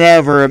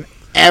never am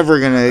ever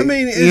gonna,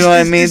 you know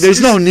what I mean?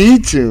 There's no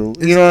need to,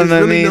 you know what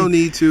I mean? Really no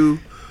need to.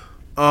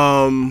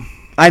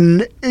 you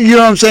know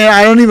what I'm saying?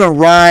 I don't even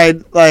ride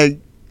in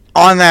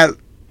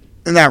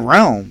that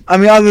realm. I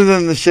mean, other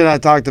than the shit I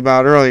talked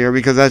about earlier,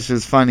 because that's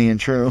just funny and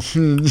true.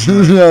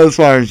 As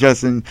far as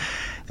Justin,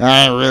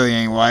 I really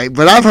ain't white,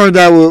 but I've heard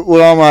that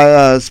with all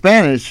my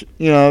Spanish.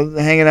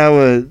 Hanging out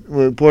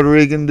with Puerto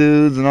Rican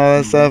dudes and all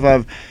that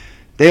stuff.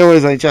 They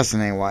always like,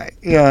 Justin ain't white.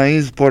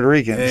 He's Puerto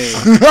Rican. Hey.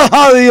 You know what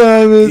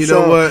I mean? You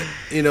know what?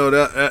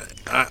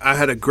 I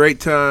had a great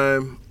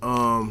time.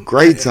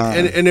 Great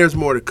time. And there's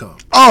more to come.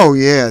 Oh,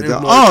 yeah.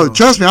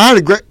 Trust me, I had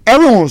a great...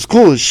 Everyone was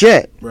cool as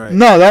shit. Right.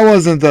 No, that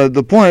wasn't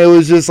the point. It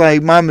was just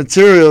my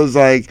materials,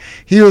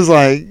 he was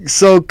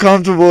so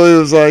comfortable. It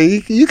was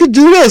like, you could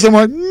do this. I'm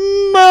like,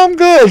 no, I'm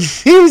good.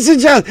 He was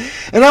just...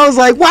 And I was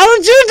like, why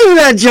don't you do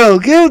that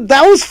joke?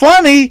 That was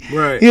funny.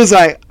 Right. He was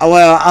like,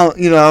 well, I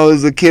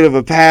was a kid of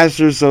a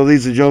pastor, so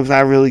these are jokes I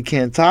really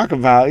can't talk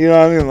about. You know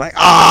what I mean? I'm like,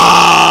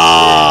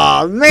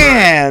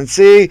 man,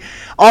 see?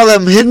 All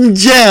them hidden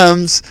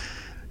gems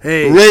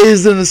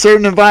raised in a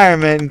certain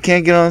environment and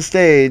can't get on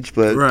stage.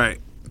 But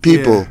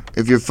people,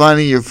 if you're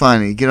funny, you're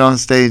funny. Get on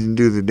stage and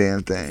do the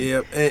damn thing.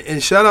 Yep.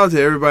 And shout out to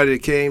everybody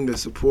that came to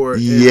support.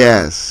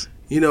 Yes.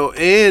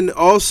 And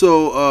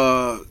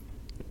also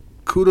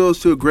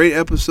kudos to a great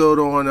episode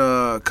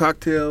on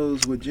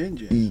Cocktails with Jin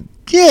Jin.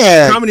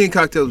 Yeah. Comedy and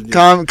Cocktails with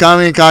Jin Jin.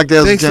 Comedy and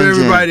Cocktails Thanks with Jin for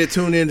Jin. everybody that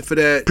tuned in for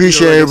that.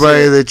 Appreciate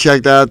everybody that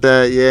checked out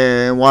that,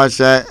 and watched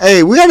that.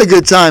 Hey, we had a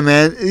good time,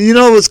 man. You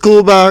know what's cool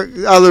about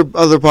other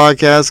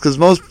podcasts? Because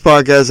most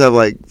podcasts have,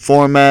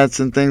 formats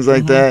and things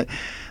like that.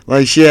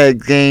 Like, she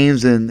had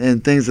games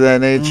and things of that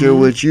nature,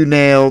 which you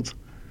nailed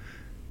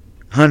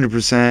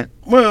 100%.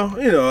 Well,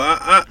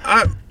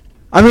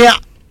 I mean,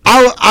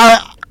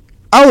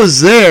 I was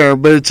there,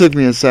 but it took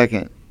me a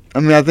second. I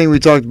mean, I think we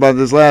talked about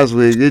this last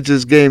week. It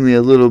just gave me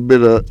a little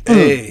bit of,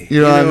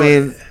 you know what I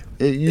mean?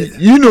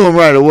 You knew him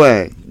right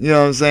away. You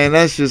know what I'm saying?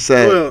 That's just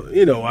that. Well,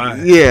 you know why.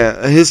 Yeah,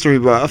 a history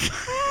buff.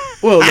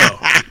 Well,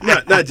 no,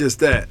 not just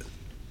that.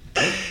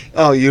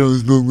 Oh, you don't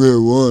smoke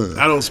marijuana.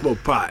 I don't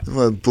smoke pot.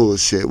 What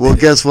bullshit. Well,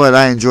 guess what?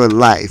 I enjoy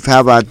life.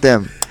 How about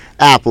them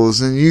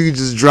apples? And you can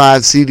just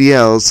drive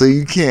CDLs, so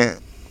you can't.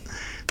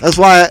 That's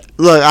why,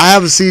 look, I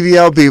have a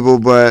CDL, people,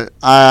 but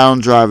I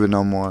don't drive it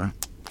no more.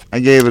 I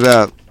gave it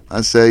up. I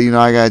said,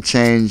 I got to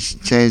change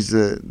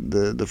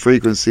the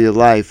frequency of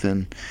life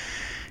and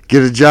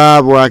get a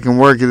job where I can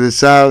work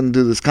this out and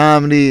do this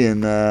comedy.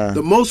 And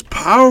the most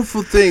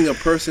powerful thing a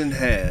person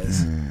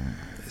has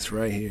is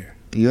right here.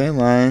 You ain't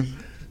lying.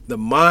 The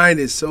mind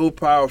is so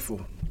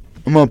powerful.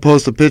 I'm going to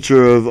post a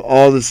picture of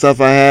all the stuff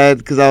I had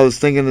because I was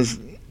thinking this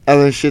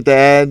other shit to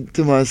add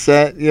to my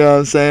set. You know what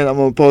I'm saying? I'm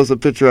going to post a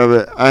picture of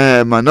it. I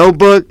had my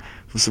notebook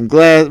with some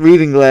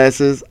reading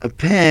glasses, a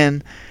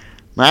pen,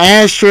 my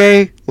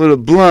ashtray with a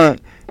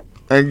blunt,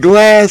 a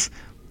glass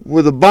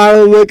with a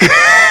bottle of liquor.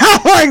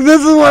 I'm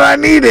this is what I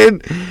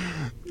needed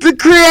to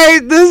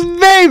create this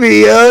baby,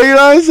 yo. You know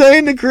what I'm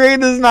saying? To create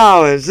this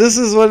knowledge. This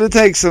is what it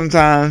takes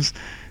sometimes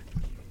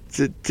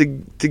to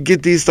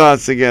get these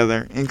thoughts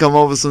together and come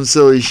up with some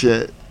silly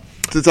shit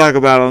to talk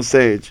about on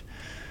stage.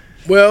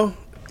 Well,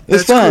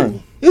 it's fun.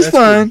 Cool. It's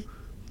fun. Cool.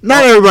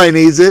 Not everybody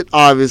needs it,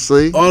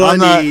 obviously. I'm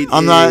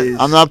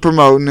not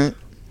promoting it.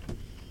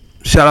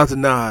 Shout out to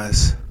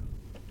Nas.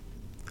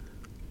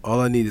 All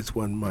I need is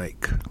one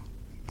mic.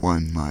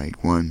 One mic.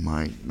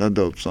 That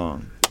dope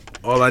song.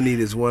 All I need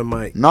is one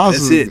mic. Nas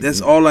That's it.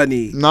 That's all I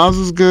need. Nas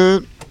was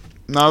good.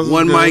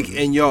 One mic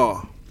and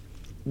y'all.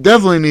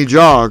 definitely need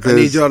y'all. I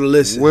need y'all to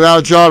listen.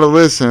 Without y'all to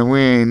listen, we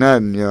ain't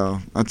nothing, yo.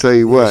 I'll tell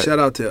you what. Shout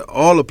out to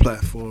all the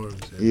platforms.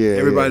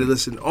 Everybody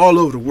listen all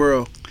over the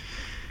world.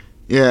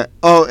 Yeah.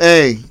 Oh,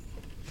 hey.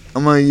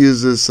 I'm going to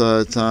use this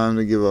time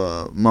to give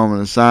a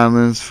moment of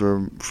silence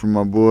for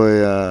my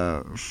boy,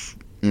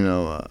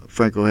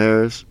 Franco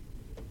Harris.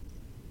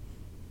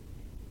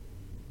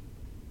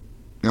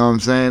 You know what I'm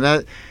saying?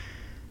 That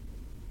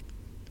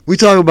we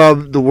talk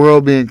about the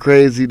world being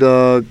crazy,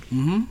 dog.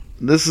 Mm-hmm.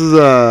 This is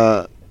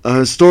a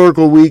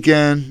historical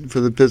weekend for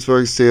the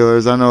Pittsburgh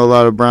Steelers. I know a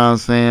lot of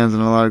Browns fans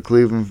and a lot of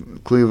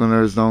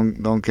Clevelanders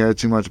don't care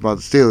too much about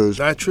the Steelers.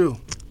 Not true.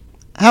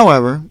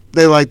 However,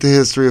 they like the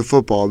history of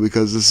football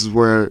because this is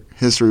where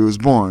history was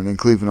born, in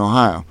Cleveland,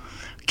 Ohio.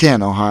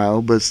 Canton,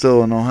 Ohio, but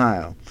still in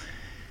Ohio.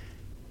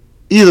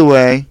 Either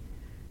way,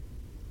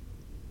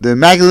 the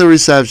Immaculate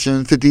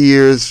Reception, 50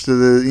 years to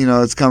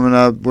the, it's coming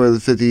up where the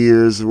 50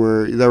 years that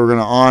we're going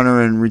to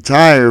honor and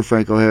retire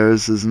Franco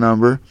Harris's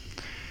number.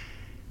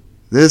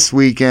 This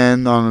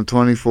weekend on the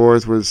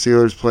 24th, where the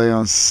Steelers play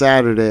on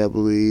Saturday, I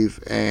believe,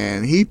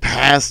 and he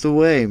passed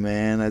away,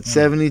 man, at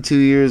 72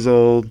 years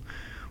old,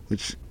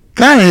 which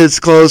kind of hits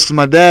close because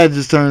my dad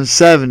just turned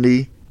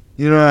 70.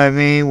 You know what I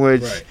mean?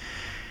 Which, right.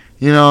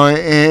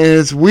 And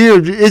it's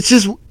weird. It's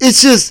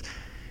just,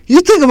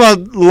 you think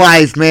about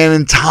life, man,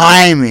 and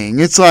timing.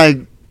 It's like,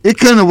 it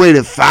couldn't have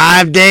waited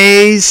 5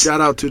 days. Shout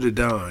out to the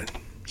Don.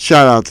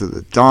 Shout out to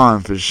the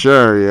Don for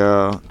sure,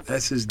 yo.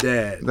 That's his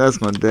dad.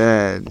 That's my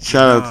dad.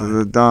 Shout out to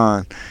the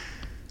Don.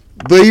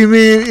 But you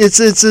mean, it's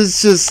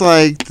just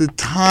like the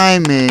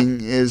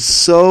timing is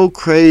so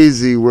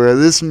crazy where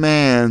this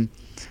man,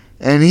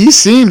 and he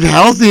seemed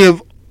healthy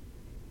of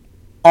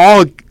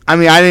all. I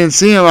mean, I didn't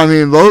see him.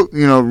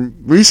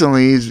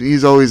 Recently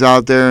he's always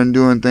out there and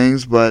doing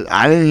things, but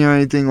I didn't hear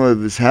anything of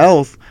his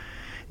health.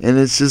 And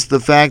it's just the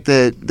fact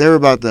that they're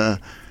about to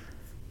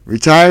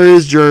retire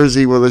his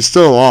jersey, well, they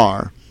still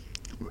are,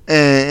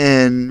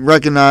 and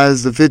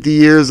recognize the 50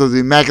 years of the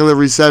Immaculate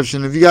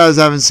Reception. If you guys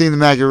haven't seen the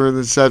Immaculate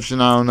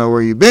Reception, I don't know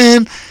where you've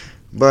been.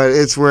 But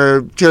it's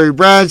where Terry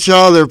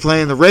Bradshaw, they're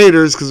playing the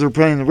Raiders because they're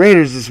playing the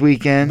Raiders this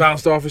weekend.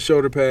 Bounced off a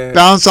shoulder pad.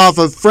 Bounced off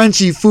of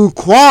Frenchie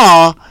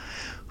Fuqua,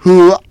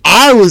 who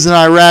I was in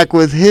Iraq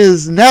with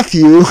his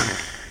nephew,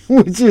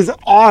 which is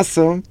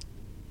awesome.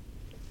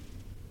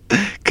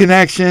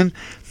 Connection.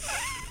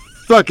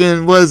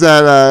 Fucking, what is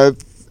that,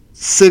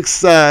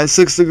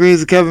 6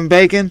 degrees of Kevin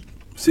Bacon?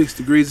 6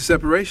 degrees of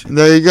separation.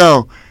 There you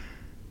go.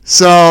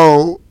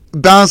 So,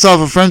 bounced off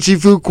of Frenchie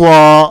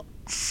Fuqua,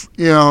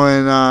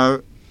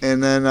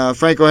 and then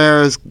Franco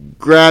Harris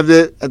grabbed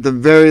it at the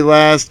very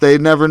last. They'd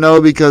never know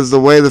because the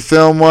way the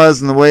film was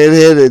and the way it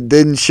hit, it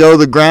didn't show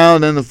the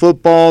ground and the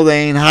football.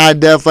 They ain't high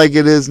def like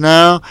it is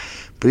now.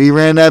 But he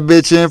ran that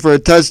bitch in for a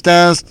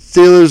touchdown.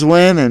 Steelers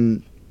win,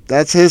 and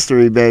that's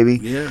history, baby.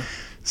 Yeah.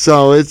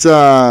 So it's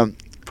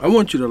I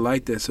want you to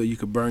light that so you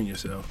can burn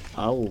yourself.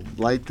 I will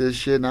light this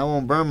shit and I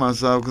won't burn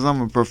myself because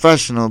I'm a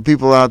professional.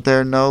 People out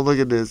there know. Look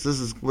at this. This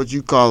is what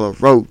you call a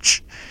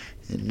roach.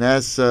 And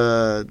that's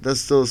still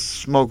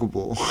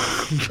smokable.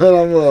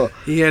 But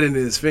he had it in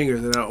his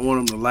fingers, and I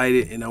want him to light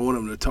it, and I want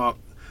him to talk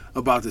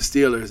about the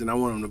Steelers, and I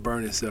want him to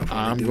burn himself.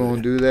 I'm going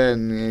to do that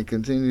and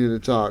continue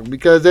to talk.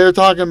 Because they're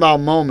talking about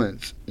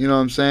moments. You know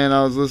what I'm saying?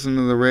 I was listening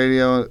to the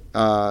radio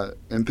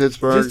in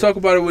Pittsburgh. Just talk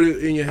about it with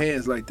it in your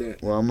hands like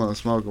that. Well, I'm going to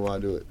smoke it while I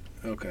do it.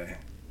 Okay.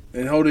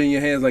 And hold it in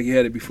your hands like you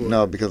had it before.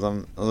 No, because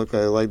I'm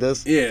okay like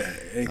this? Yeah,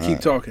 and keep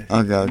talking.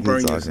 Okay, I'll keep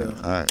burn talking.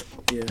 Yourself. All right.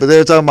 Yeah. But they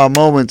were talking about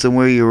moments and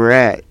where you were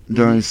at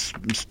during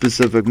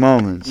specific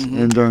moments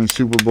and during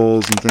Super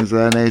Bowls and things of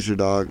that nature,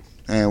 dog.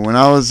 And when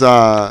I was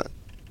I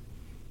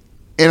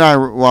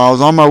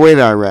was on my way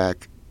to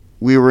Iraq,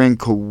 we were in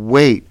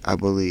Kuwait, I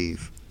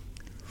believe.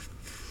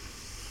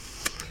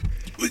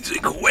 What's in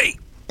Kuwait?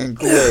 In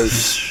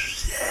Kuwait.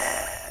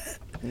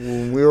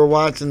 When we were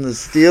watching the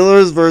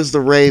Steelers versus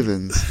the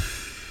Ravens.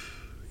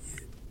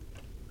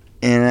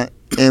 And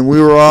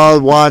we were all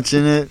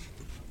watching it.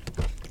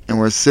 And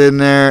we're sitting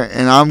there,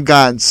 and I'm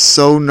gotten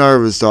so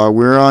nervous, dog.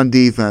 We were on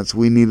defense.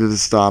 We needed to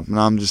stop, and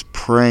I'm just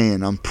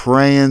praying. I'm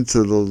praying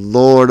to the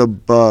Lord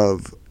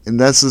above. And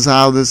this is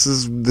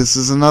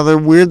another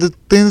weird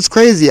thing that's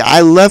crazy.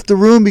 I left the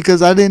room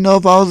because I didn't know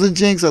if I was a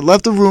jinx. I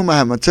left the room. I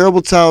had my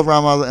terrible towel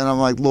around my, and I'm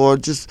like,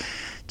 Lord, just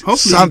hopefully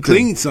something. You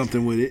clean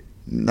something with it.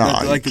 No,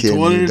 like you the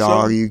kidding me,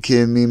 dog? something? You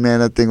kidding me, man?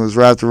 That thing was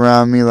wrapped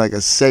around me like a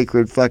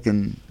sacred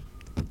fucking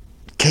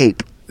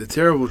cape. The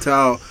terrible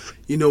towel,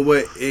 you know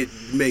what? It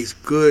makes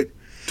good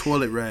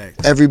toilet rags.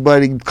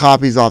 Everybody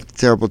copies off the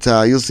terrible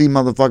towel. You'll see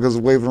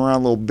motherfuckers waving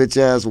around little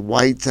bitch-ass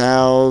white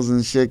towels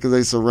and shit because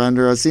they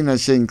surrender. I've seen that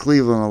shit in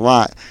Cleveland a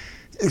lot.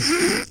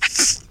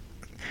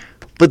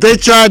 But they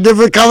try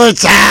different colored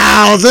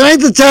towels. It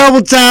ain't the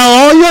terrible towel.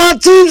 All y'all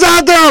teams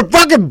out there are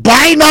fucking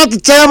biting off the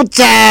terrible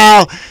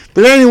towel.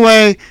 But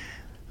anyway,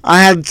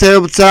 I had the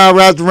terrible towel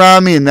wrapped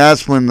around me, and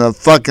that's when the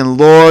fucking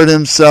Lord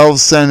himself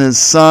sent his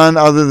son,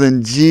 other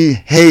than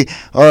Yahshua.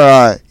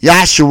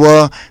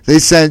 They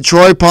sent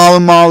Troy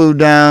Polamalu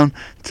down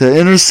to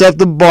intercept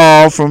the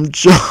ball from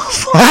Joe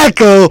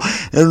Flacco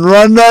and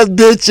run that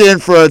bitch in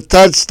for a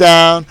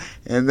touchdown,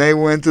 and they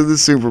went to the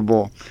Super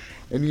Bowl.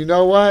 And you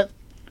know what?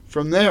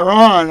 From there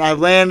on, I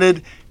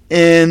landed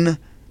in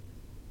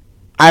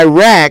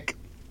Iraq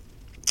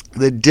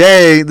the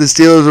day the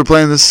Steelers were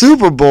playing the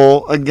Super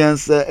Bowl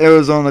against the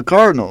Arizona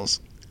Cardinals.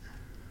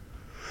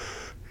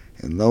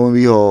 And lo and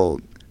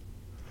behold,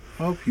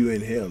 I hope you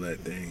inhale that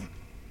thing.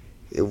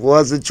 it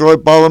wasn't Troy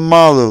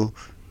Polamalu,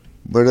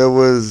 but it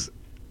was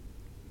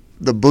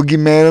the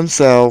boogeyman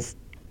himself,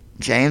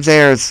 James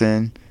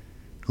Harrison,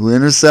 who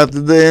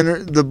intercepted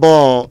the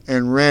ball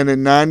and ran it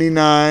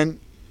 99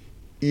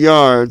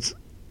 yards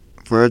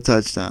for a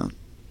touchdown.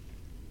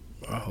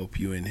 I hope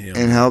you inhale.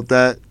 And helped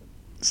that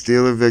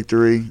Steeler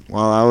victory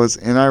while I was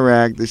in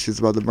Iraq. This shit's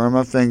about to burn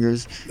my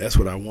fingers. That's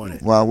what I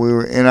wanted. While we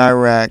were in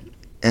Iraq,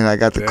 and I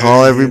got to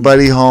call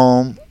everybody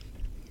home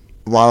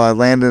while I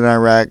landed in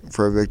Iraq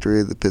for a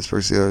victory of the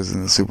Pittsburgh Steelers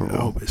in the Super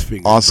Bowl.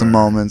 Awesome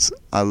moments.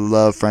 I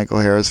love Franco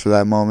Harris for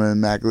that moment,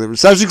 immaculate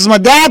reception, because my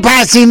dad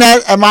probably seen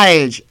that at my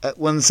age at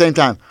the same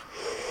time.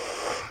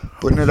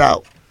 Putting it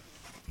out.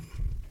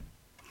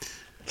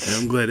 And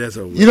I'm glad that's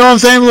over. You know what I'm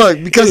saying?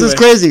 Look, because it's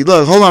crazy.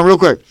 Look, hold on real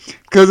quick.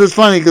 Because it's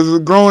funny, because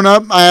growing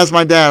up, I asked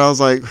my dad, I was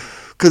like,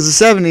 because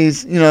the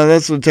 70s, you know,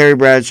 that's what Terry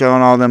Bradshaw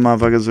and all them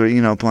motherfuckers were,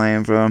 you know,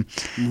 playing from.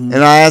 Mm-hmm.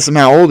 And I asked him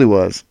how old he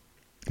was.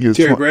 He was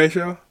Terry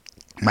Bradshaw?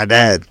 My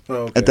dad. Oh,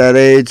 okay. At that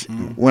age,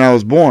 when I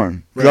was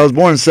born. Because I was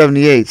born in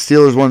 78.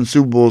 Steelers won the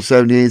Super Bowl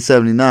 78,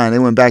 79. They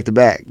went back to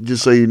back,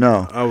 just so you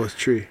know. I was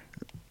tree.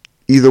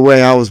 Either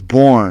way, I was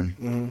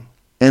born.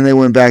 And they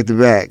went back to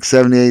back,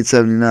 78,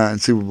 79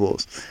 Super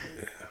Bowls.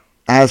 Yeah.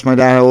 I asked my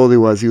dad how old he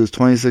was. He was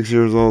 26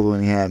 years old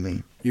when he had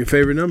me. Your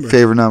favorite number?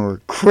 Favorite number.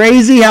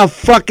 Crazy how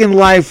fucking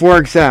life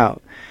works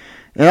out.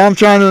 And I'm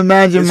trying to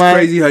imagine it's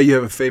crazy how you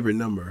have a favorite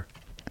number.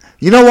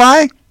 You know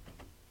why?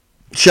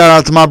 Shout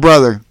out to my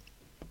brother.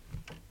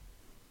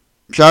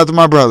 Shout out to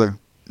my brother.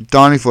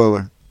 Donnie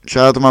Fuller.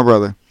 Shout out to my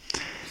brother.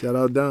 Shout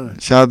out Don.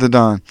 Shout out to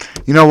Don.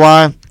 You know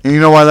why? And you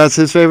know why that's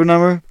his favorite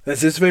number?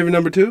 That's his favorite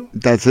number too?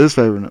 That's his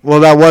favorite.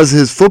 Well, that was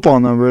his football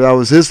number. That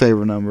was his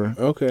favorite number.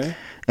 Okay.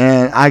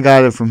 And I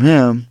got it from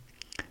him.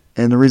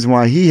 And the reason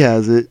why he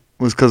has it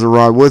was because of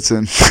Rod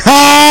Woodson.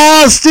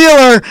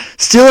 Steeler!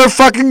 Steeler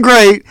fucking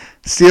great.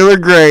 Steeler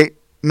great.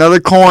 Another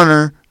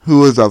corner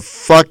who was a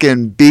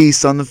fucking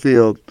beast on the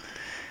field.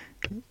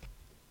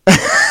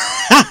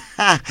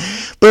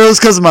 But it was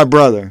because of my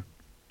brother.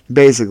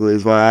 Basically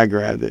is why I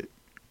grabbed it.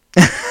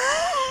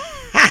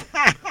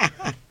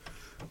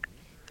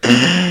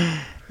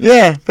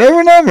 Yeah,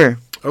 favorite number.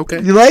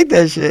 Okay. You like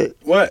that shit.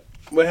 What?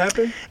 What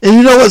happened? And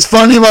you know what's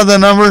funny about that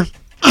number?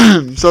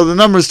 So the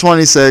number's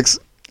 26.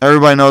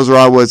 Everybody knows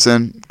Rod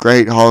Woodson.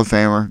 Great Hall of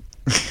Famer.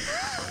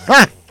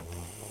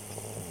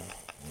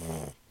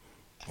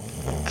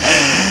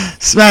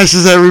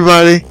 Smashes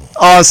everybody.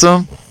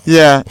 Awesome.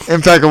 Yeah,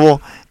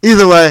 impeccable.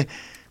 Either way,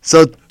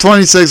 so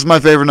 26 is my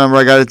favorite number.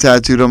 I got it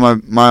tattooed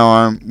on my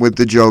arm with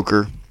the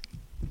Joker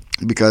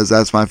because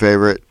that's my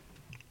favorite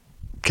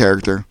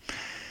character.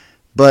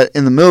 But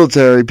in the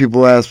military,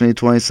 people ask me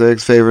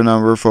 26, favorite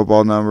number,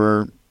 football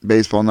number,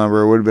 baseball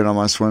number. It would have been on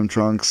my swim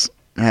trunks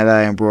had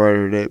I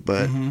embroidered it,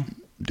 but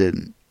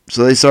didn't.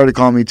 So they started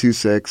calling me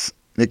 26,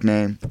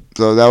 nickname.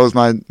 So that was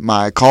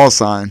my call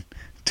sign,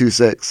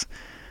 26.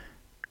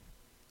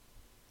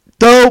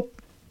 Dope.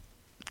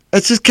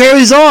 It just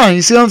carries on.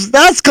 You see what I'm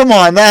saying? Come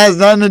on. That has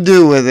nothing to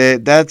do with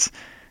it. That's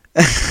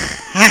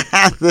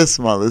this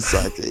mother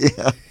sucker.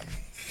 Yeah.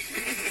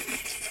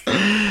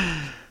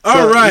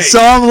 All right. So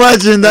I'm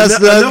legend. That's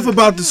enough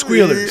about the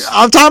squealers.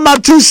 I'm talking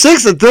about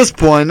 2-6 at this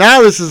point.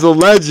 Now this is a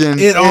legend.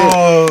 It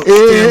all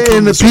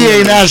in the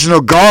PA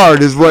National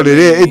Guard is what it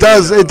is.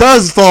 It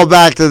does fall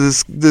back to the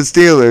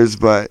Steelers,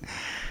 but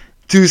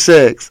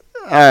 2-6.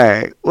 All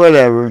right,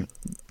 whatever.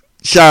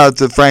 Shout out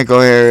to Franco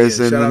Harris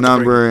and the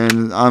number,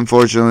 and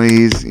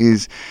unfortunately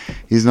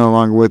he's no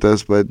longer with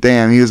us. But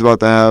damn, he was about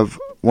to have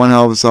one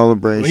hell of a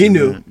celebration. Well, he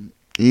knew. Man.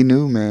 He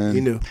knew, man.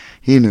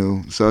 He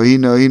knew. So he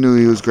knew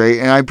he was great,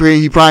 and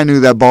he probably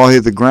knew that ball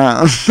hit the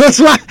ground. That's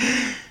why.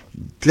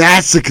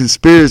 That's a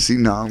conspiracy.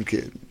 No, I'm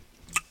kidding.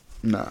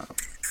 No.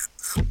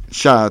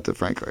 Shout out to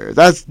Franco Harris.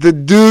 That's the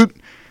dude.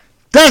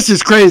 That's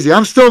just crazy.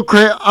 I'm still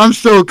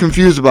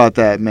confused about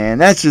that, man.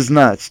 That's just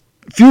nuts.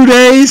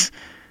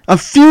 A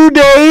few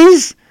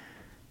days.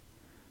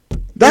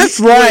 That's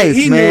life,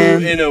 he man.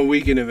 He knew in a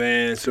week in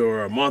advance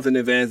or a month in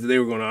advance that they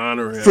were going to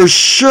honor him. For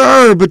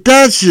sure, but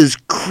that's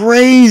just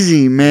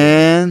crazy,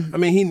 man. I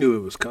mean, he knew it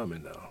was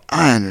coming, though.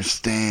 I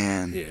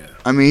understand. Yeah.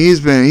 I mean, he's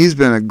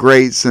been a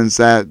great since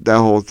that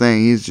whole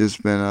thing. He's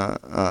just been a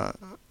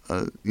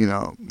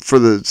for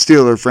the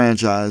Steeler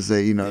franchise that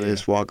they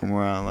just walk him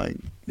around like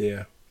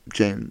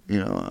Jim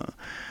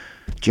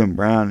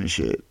Brown and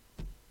shit.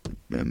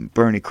 And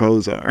Bernie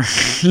Kosar.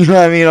 You know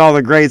what I mean? All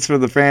the greats for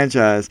the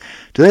franchise.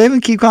 Do they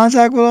even keep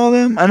contact with all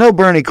them? I know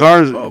Bernie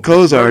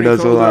Kosar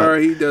does a lot.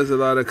 He does a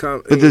lot of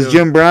but does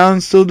Jim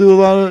Brown still do a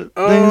lot of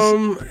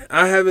things?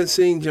 I haven't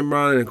seen Jim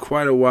Brown in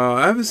quite a while.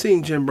 I haven't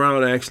seen Jim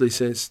Brown actually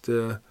since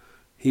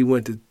he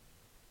went to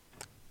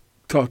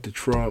talk to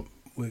Trump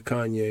with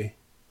Kanye.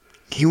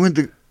 He went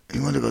to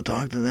go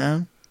talk to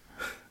them.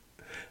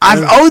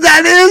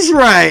 That is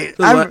right.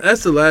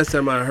 That's the last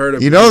time I heard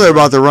of. They're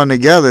about to run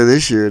together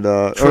this year,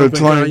 dog. Or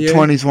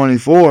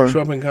 2024.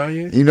 Trump and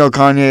Kanye.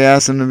 Kanye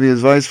asked him to be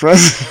his vice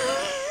president.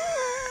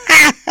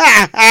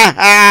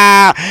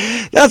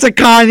 That's a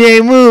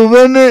Kanye move,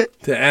 isn't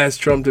it? To ask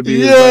Trump to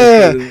be his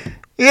vice president.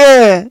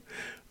 Yeah.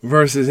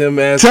 Versus him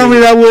asking. Tell me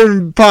that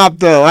wouldn't pop,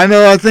 though.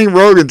 I think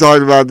Rogan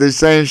talked about this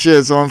same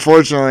shit, so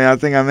unfortunately I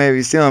think I may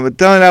be stealing, but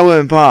tell me that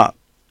wouldn't pop.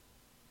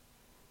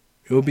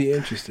 It would be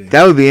interesting.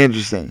 That would be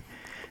interesting.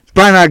 It's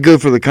probably not good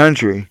for the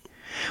country.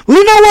 Well,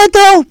 you know what,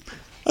 though?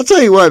 I'll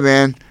tell you what,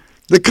 man.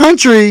 The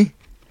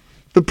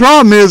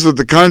problem is with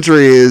the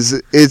country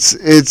is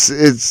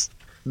it's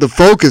the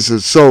focus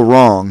is so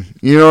wrong.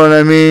 You know what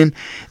I mean?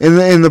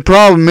 And the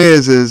problem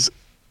is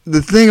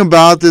the thing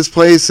about this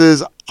place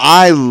is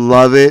I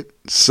love it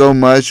so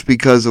much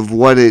because of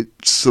what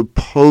it's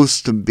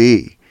supposed to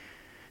be.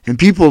 And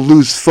people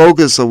lose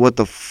focus of what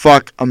the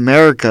fuck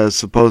America is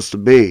supposed to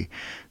be.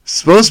 It's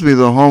supposed to be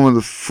the home of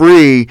the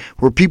free,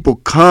 where people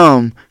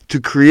come to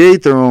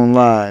create their own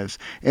lives.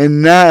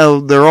 And now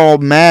they're all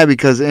mad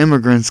because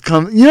immigrants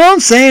come. You know what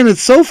I'm saying?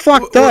 It's so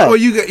fucked up. Well,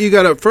 you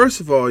got to,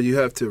 first of all, you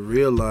have to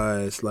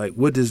realize, like,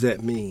 what does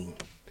that mean?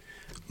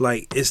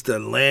 Like, it's the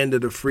land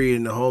of the free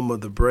and the home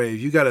of the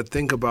brave. You got to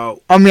think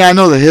about. I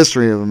know the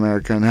history of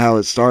America and how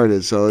it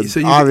started, so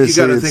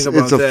obviously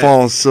it's a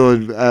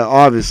falsehood,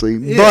 obviously.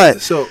 Yeah,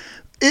 but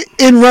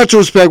in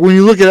retrospect, when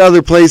you look at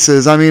other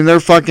places, they're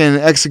fucking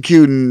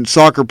executing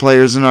soccer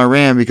players in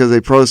Iran because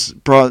they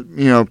protested,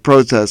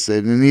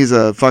 and he's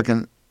a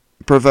fucking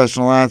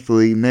professional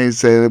athlete, and they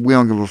say, we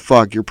don't give a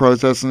fuck. You're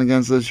protesting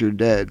against this, you're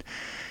dead.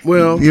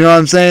 Well, you know what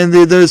I'm saying?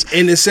 There's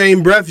in the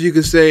same breath, you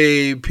could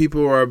say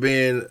people are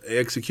being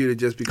executed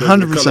just because of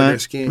the color of their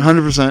skin.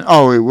 100%.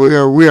 Oh, we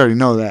already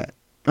know that.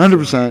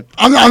 100%.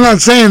 I'm not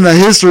saying the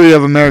history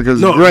of America is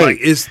great. Like,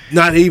 it's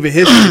not even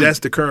history. That's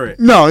the current.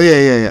 No,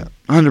 yeah.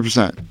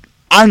 100%.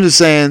 I'm just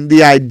saying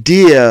the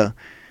idea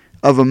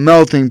of a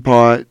melting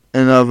pot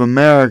and of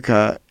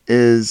America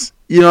is,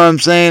 you know what I'm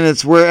saying?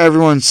 It's where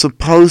everyone's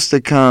supposed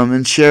to come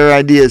and share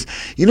ideas.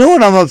 You know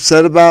what I'm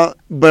upset about?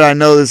 But I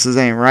know this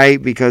ain't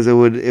right because it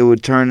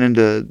would turn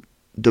into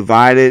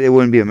divided. It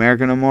wouldn't be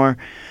America no more.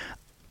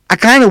 I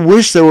kind of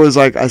wish there was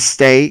like a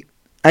state.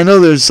 I know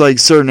there's like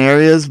certain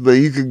areas, but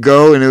you could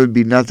go and it would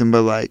be nothing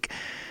but like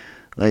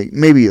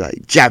maybe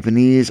like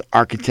Japanese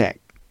architect.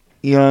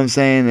 You know what I'm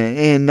saying?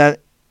 And that,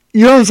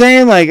 you know what I'm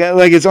saying? Like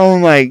its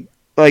own like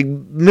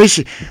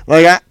mission.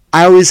 Like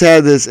I always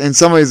had this, and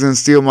somebody's gonna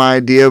steal my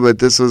idea, but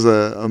this was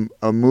a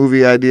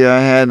movie idea I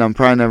had, and I'm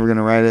probably never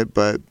gonna write it.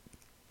 But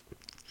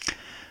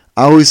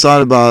I always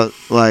thought about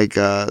like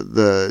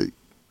the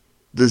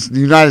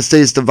United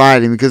States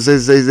dividing because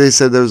they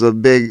said there was a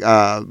big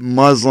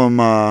Muslim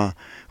or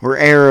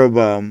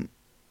Arab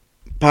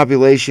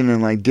population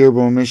in like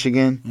Dearborn,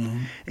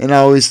 Michigan, and I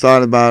always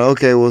thought about,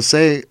 okay, well,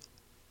 say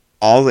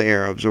all the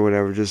Arabs or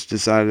whatever just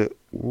decided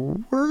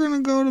we're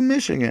gonna go to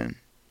Michigan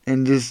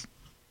and just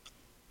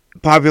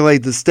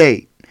populate the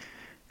state,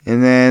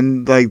 and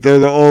then like they're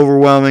the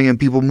overwhelming and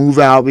people move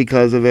out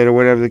because of it or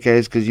whatever the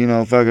case, because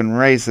fucking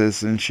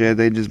racists and shit,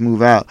 they just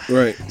move out,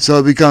 right? So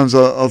it becomes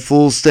a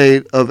full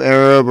state of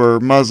Arab or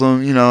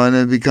Muslim, and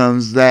it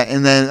becomes that,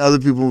 and then other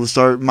people will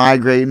start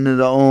migrating to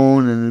their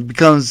own, and it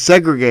becomes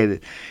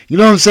segregated. You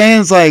know what I'm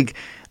saying? It's like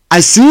I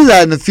see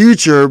that in the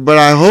future, but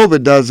I hope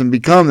it doesn't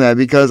become that,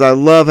 because I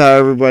love how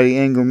everybody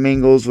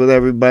intermingles with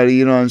everybody,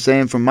 you know what I'm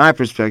saying, from my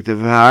perspective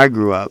of how I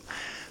grew up.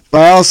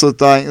 But I also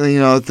thought,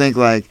 think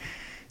like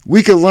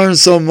we could learn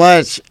so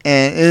much,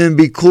 and it'd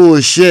be cool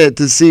as shit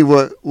to see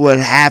what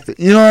happened.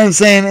 You know what I'm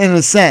saying? In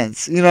a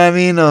sense, you know what I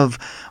mean, of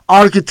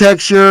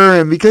architecture,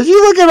 and because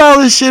you look at all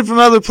this shit from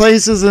other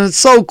places, and it's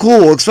so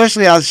cool,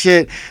 especially how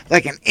shit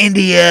like in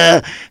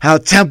India, how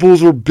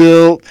temples were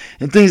built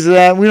and things like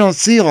that. We don't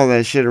see all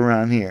that shit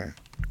around here,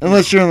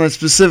 unless you're in a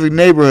specific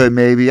neighborhood.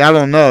 Maybe, I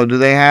don't know. Do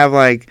they have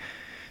like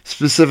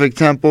specific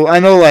temple? I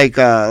know like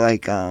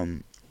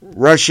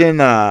Russian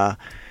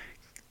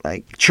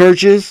like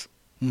churches.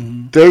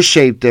 They're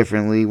shaped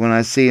differently when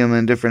I see them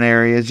in different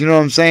areas. You know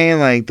what I'm saying?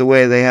 Like the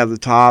way they have the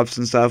tops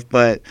and stuff,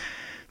 but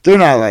they're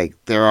not like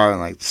there are in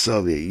like the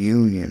Soviet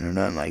Union or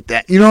nothing like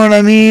that. You know what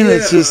I mean? Yeah,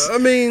 it's just.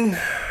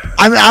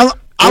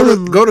 I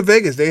would go to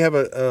Vegas. They have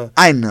a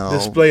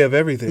display of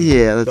everything.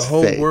 Yeah, that's the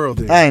whole world.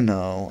 There. I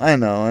know,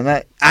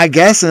 and I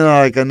guess in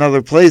like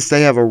another place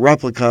they have a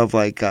replica of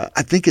like I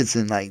think it's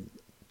in like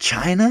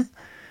China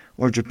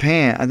or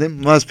Japan. I think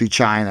it must be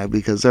China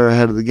because they're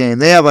ahead of the game.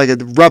 They have like a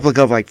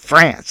replica of like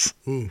France.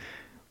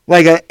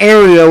 Like an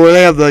area where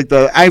they have like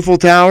the Eiffel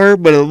Tower,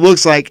 but it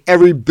looks like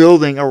every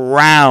building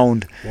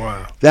around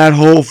that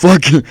whole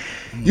fucking.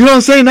 You know what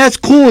I'm saying? That's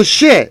cool as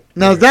shit.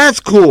 Now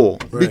that's cool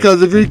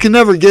because if you can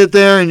never get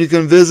there and you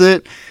can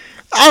visit,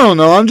 I don't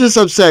know. I'm just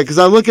upset because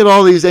I look at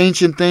all these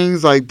ancient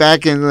things like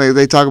back in like,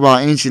 they talk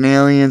about ancient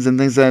aliens and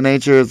things of that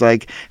nature. It's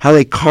like how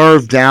they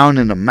carved down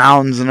in the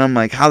mountains, and I'm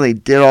like how they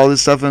did all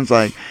this stuff, and it's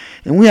like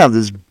And we have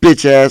this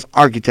bitch-ass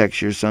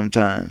architecture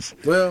sometimes.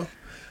 Well,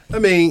 I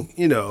mean,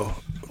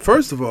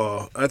 first of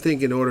all, I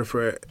think in order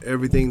for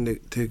everything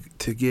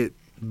to get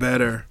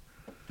better,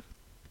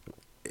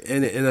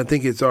 and I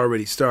think it's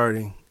already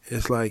starting,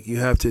 it's like you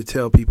have to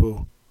tell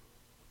people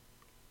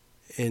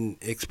and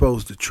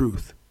expose the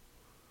truth.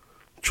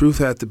 Truth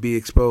has to be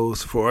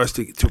exposed for us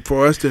to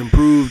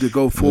improve, to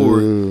go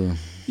forward. Ooh.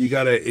 You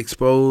gotta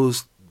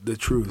expose the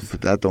truth.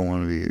 But that don't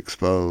want to be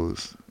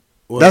exposed.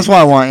 Well, that's why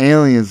I want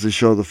aliens to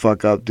show the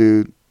fuck up,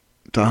 dude.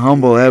 To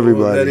humble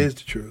everybody. Well, that is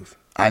the truth.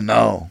 I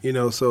know.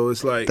 So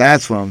it's like...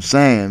 That's what I'm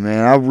saying,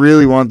 man. I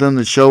really want them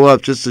to show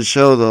up just to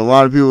show that a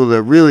lot of people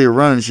that really are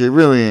running shit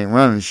really ain't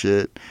running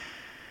shit.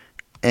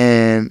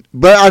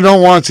 But I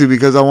don't want to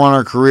because I want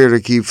our career to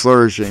keep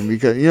flourishing.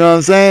 Because you know what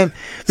I'm saying?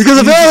 Because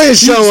if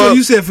aliens show up... So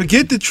you said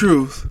forget the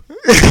truth.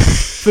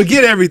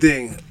 Forget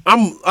everything.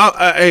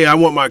 I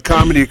want my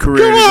comedy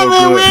career to go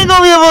man, good. We ain't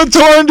gonna be able to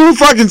tour and do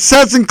fucking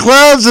sets and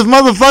clubs if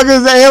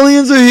motherfuckers, the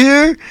aliens are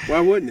here.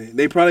 Why wouldn't they?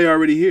 They probably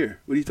already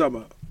here. What are you talking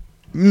about?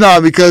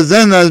 No, because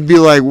then that'd be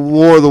like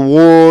War of the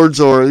Wards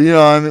or,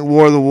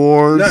 War of the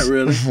Wards. Not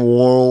really.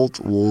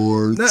 Wards.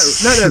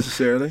 Not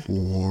necessarily.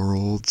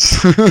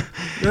 Worlds. You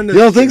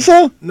don't think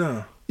so?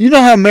 No. You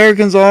know how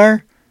Americans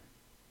are?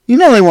 You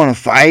know they want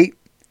to fight.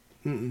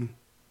 Mm-mm.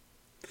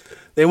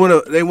 They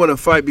want to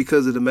fight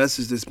because of the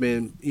message that's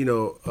been,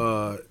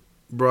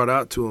 brought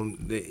out to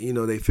them.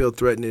 They feel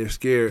threatened, they're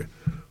scared.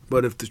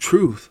 But if the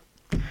truth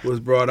was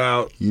brought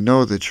out... You know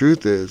what the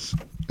truth is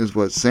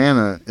what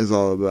Santa is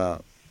all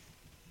about.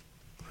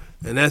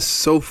 And that's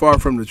so far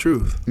from the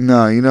truth.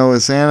 No, you know what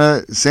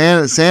Santa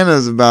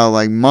is about,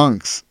 like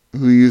monks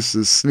who used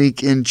to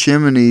sneak in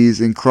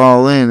chimneys and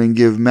crawl in and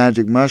give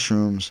magic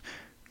mushrooms.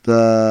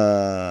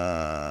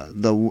 God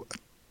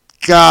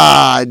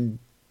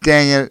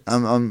dang it,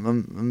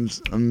 I'm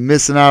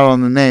missing out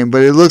on the name,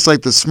 but it looks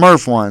like the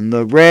Smurf one,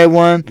 the red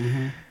one,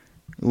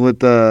 with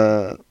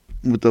the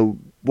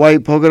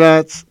white polka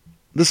dots.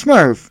 The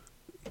Smurf.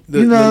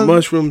 The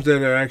mushrooms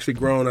that are actually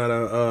grown out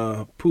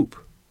of poop.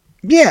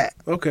 Yeah.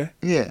 Okay.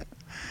 Yeah.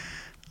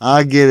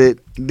 I get it.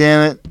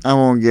 Damn it. I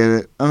won't get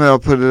it. I'll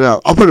put it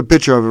up. I'll put a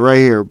picture of it right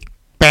here.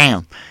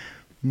 Bam.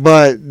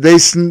 But they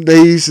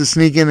used to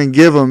sneak in and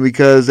give them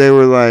because they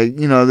were like,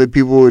 that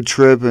people would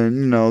trip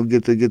and,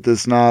 get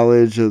this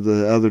knowledge of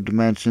the other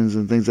dimensions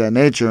and things of that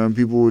nature, and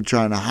people were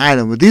trying to hide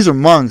them. But these are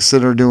monks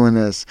that are doing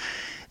this.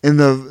 In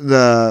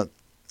the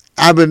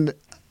habanero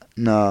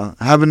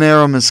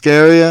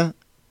muscaria,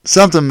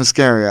 something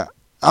muscaria.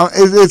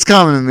 It's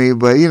coming to me,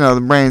 but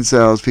the brain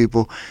cells,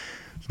 people.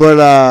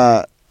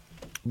 But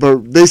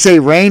they say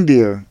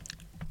reindeer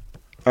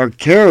are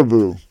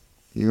caribou.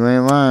 You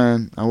ain't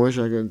lying. I wish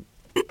I could.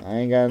 I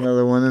ain't got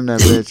another one in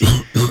that bitch.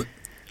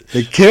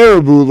 The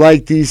caribou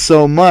like these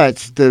so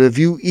much that if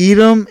you eat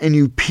them and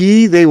you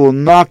pee, they will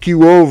knock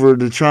you over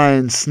to try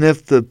and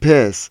sniff the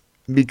piss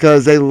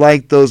because they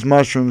like those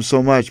mushrooms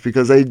so much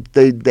because they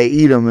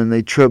eat them and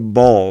they trip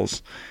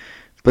balls.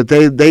 But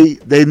they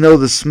know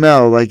the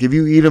smell. Like if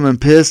you eat them and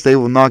piss, they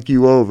will knock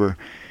you over.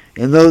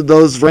 And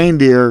those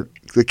reindeer,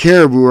 the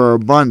caribou, are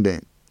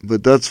abundant.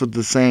 But that's what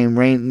the same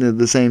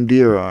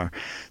deer are.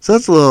 So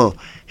that's a little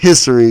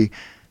history.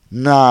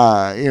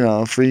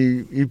 For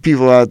you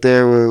people out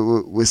there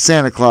with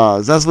Santa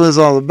Claus. That's what it's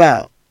all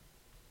about.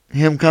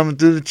 Him coming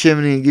through the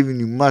chimney and giving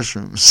you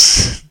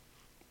mushrooms.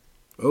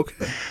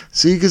 Okay.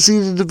 So you can see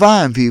the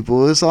divine,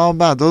 people. It's all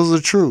about. Those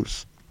are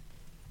truths.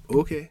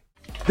 Okay.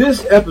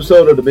 This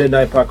episode of the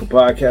Midnight Paco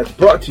Podcast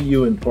brought to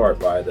you in part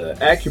by the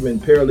Acumen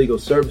Paralegal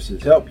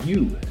Services help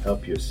you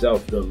help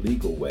yourself the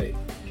legal way.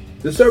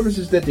 The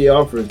services that they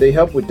offer is they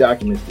help with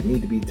documents that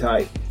need to be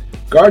typed,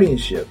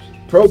 guardianships,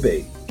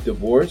 probate,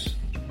 divorce,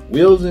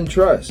 wills and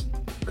trust,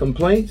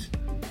 complaints,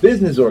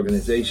 business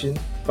organization,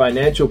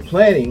 financial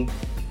planning,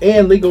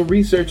 and legal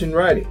research and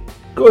writing.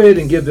 Go ahead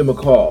and give them a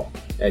call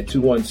at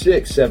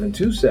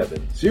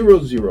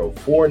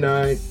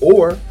 216-727-0049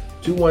 or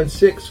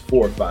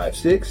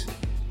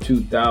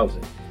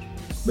 216-456-2000.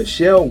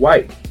 Michelle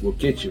White will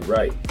get you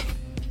right.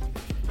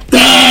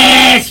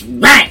 That's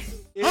right!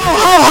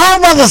 Ho,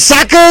 mother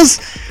suckers!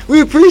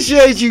 We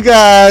appreciate you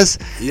guys.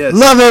 Yes.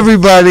 Love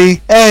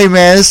everybody. Hey,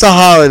 man, it's the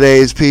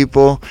holidays,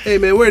 people. Hey,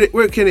 man,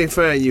 where can they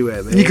find you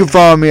at, man? You can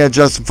follow me at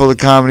Justin Fuller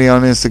Comedy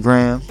on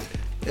Instagram.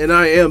 And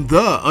I am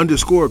the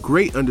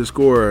 _great_COREE.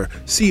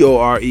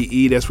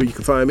 That's where you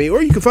can find me.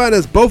 Or you can find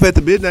us both at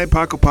the Midnight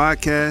Paco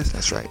Podcast.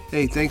 That's right.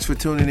 Hey, thanks for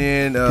tuning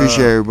in.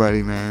 Appreciate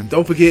everybody, man.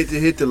 Don't forget to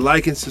hit the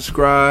like and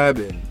subscribe.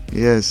 And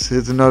yes,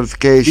 hit the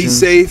notifications. Be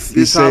safe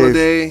this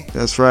holiday.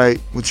 That's right.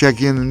 We'll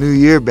check you in the new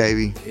year,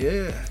 baby.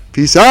 Yeah.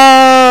 Peace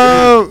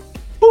out.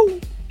 Woo.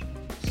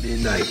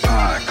 Midnight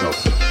Paco.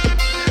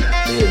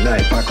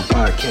 Midnight Paco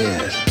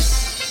Podcast.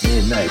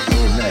 Midnight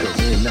Paco.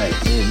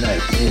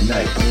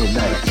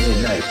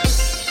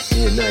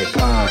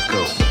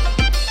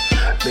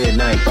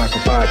 Midnight Paco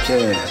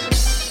Podcast.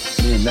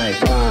 Midnight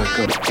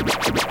Paco.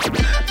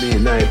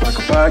 Midnight Paco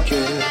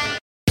Podcast.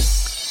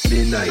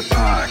 Midnight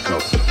Paco.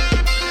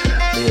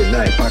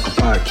 Midnight Paco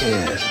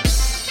Podcast.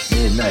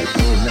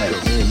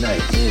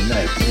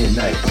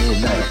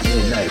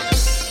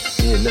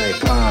 Midnight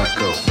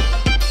Paco.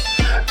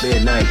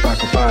 Midnight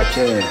Paco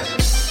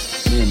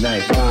Podcast.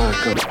 Midnight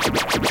Paco.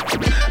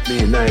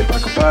 Midnight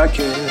Paco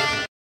Podcast.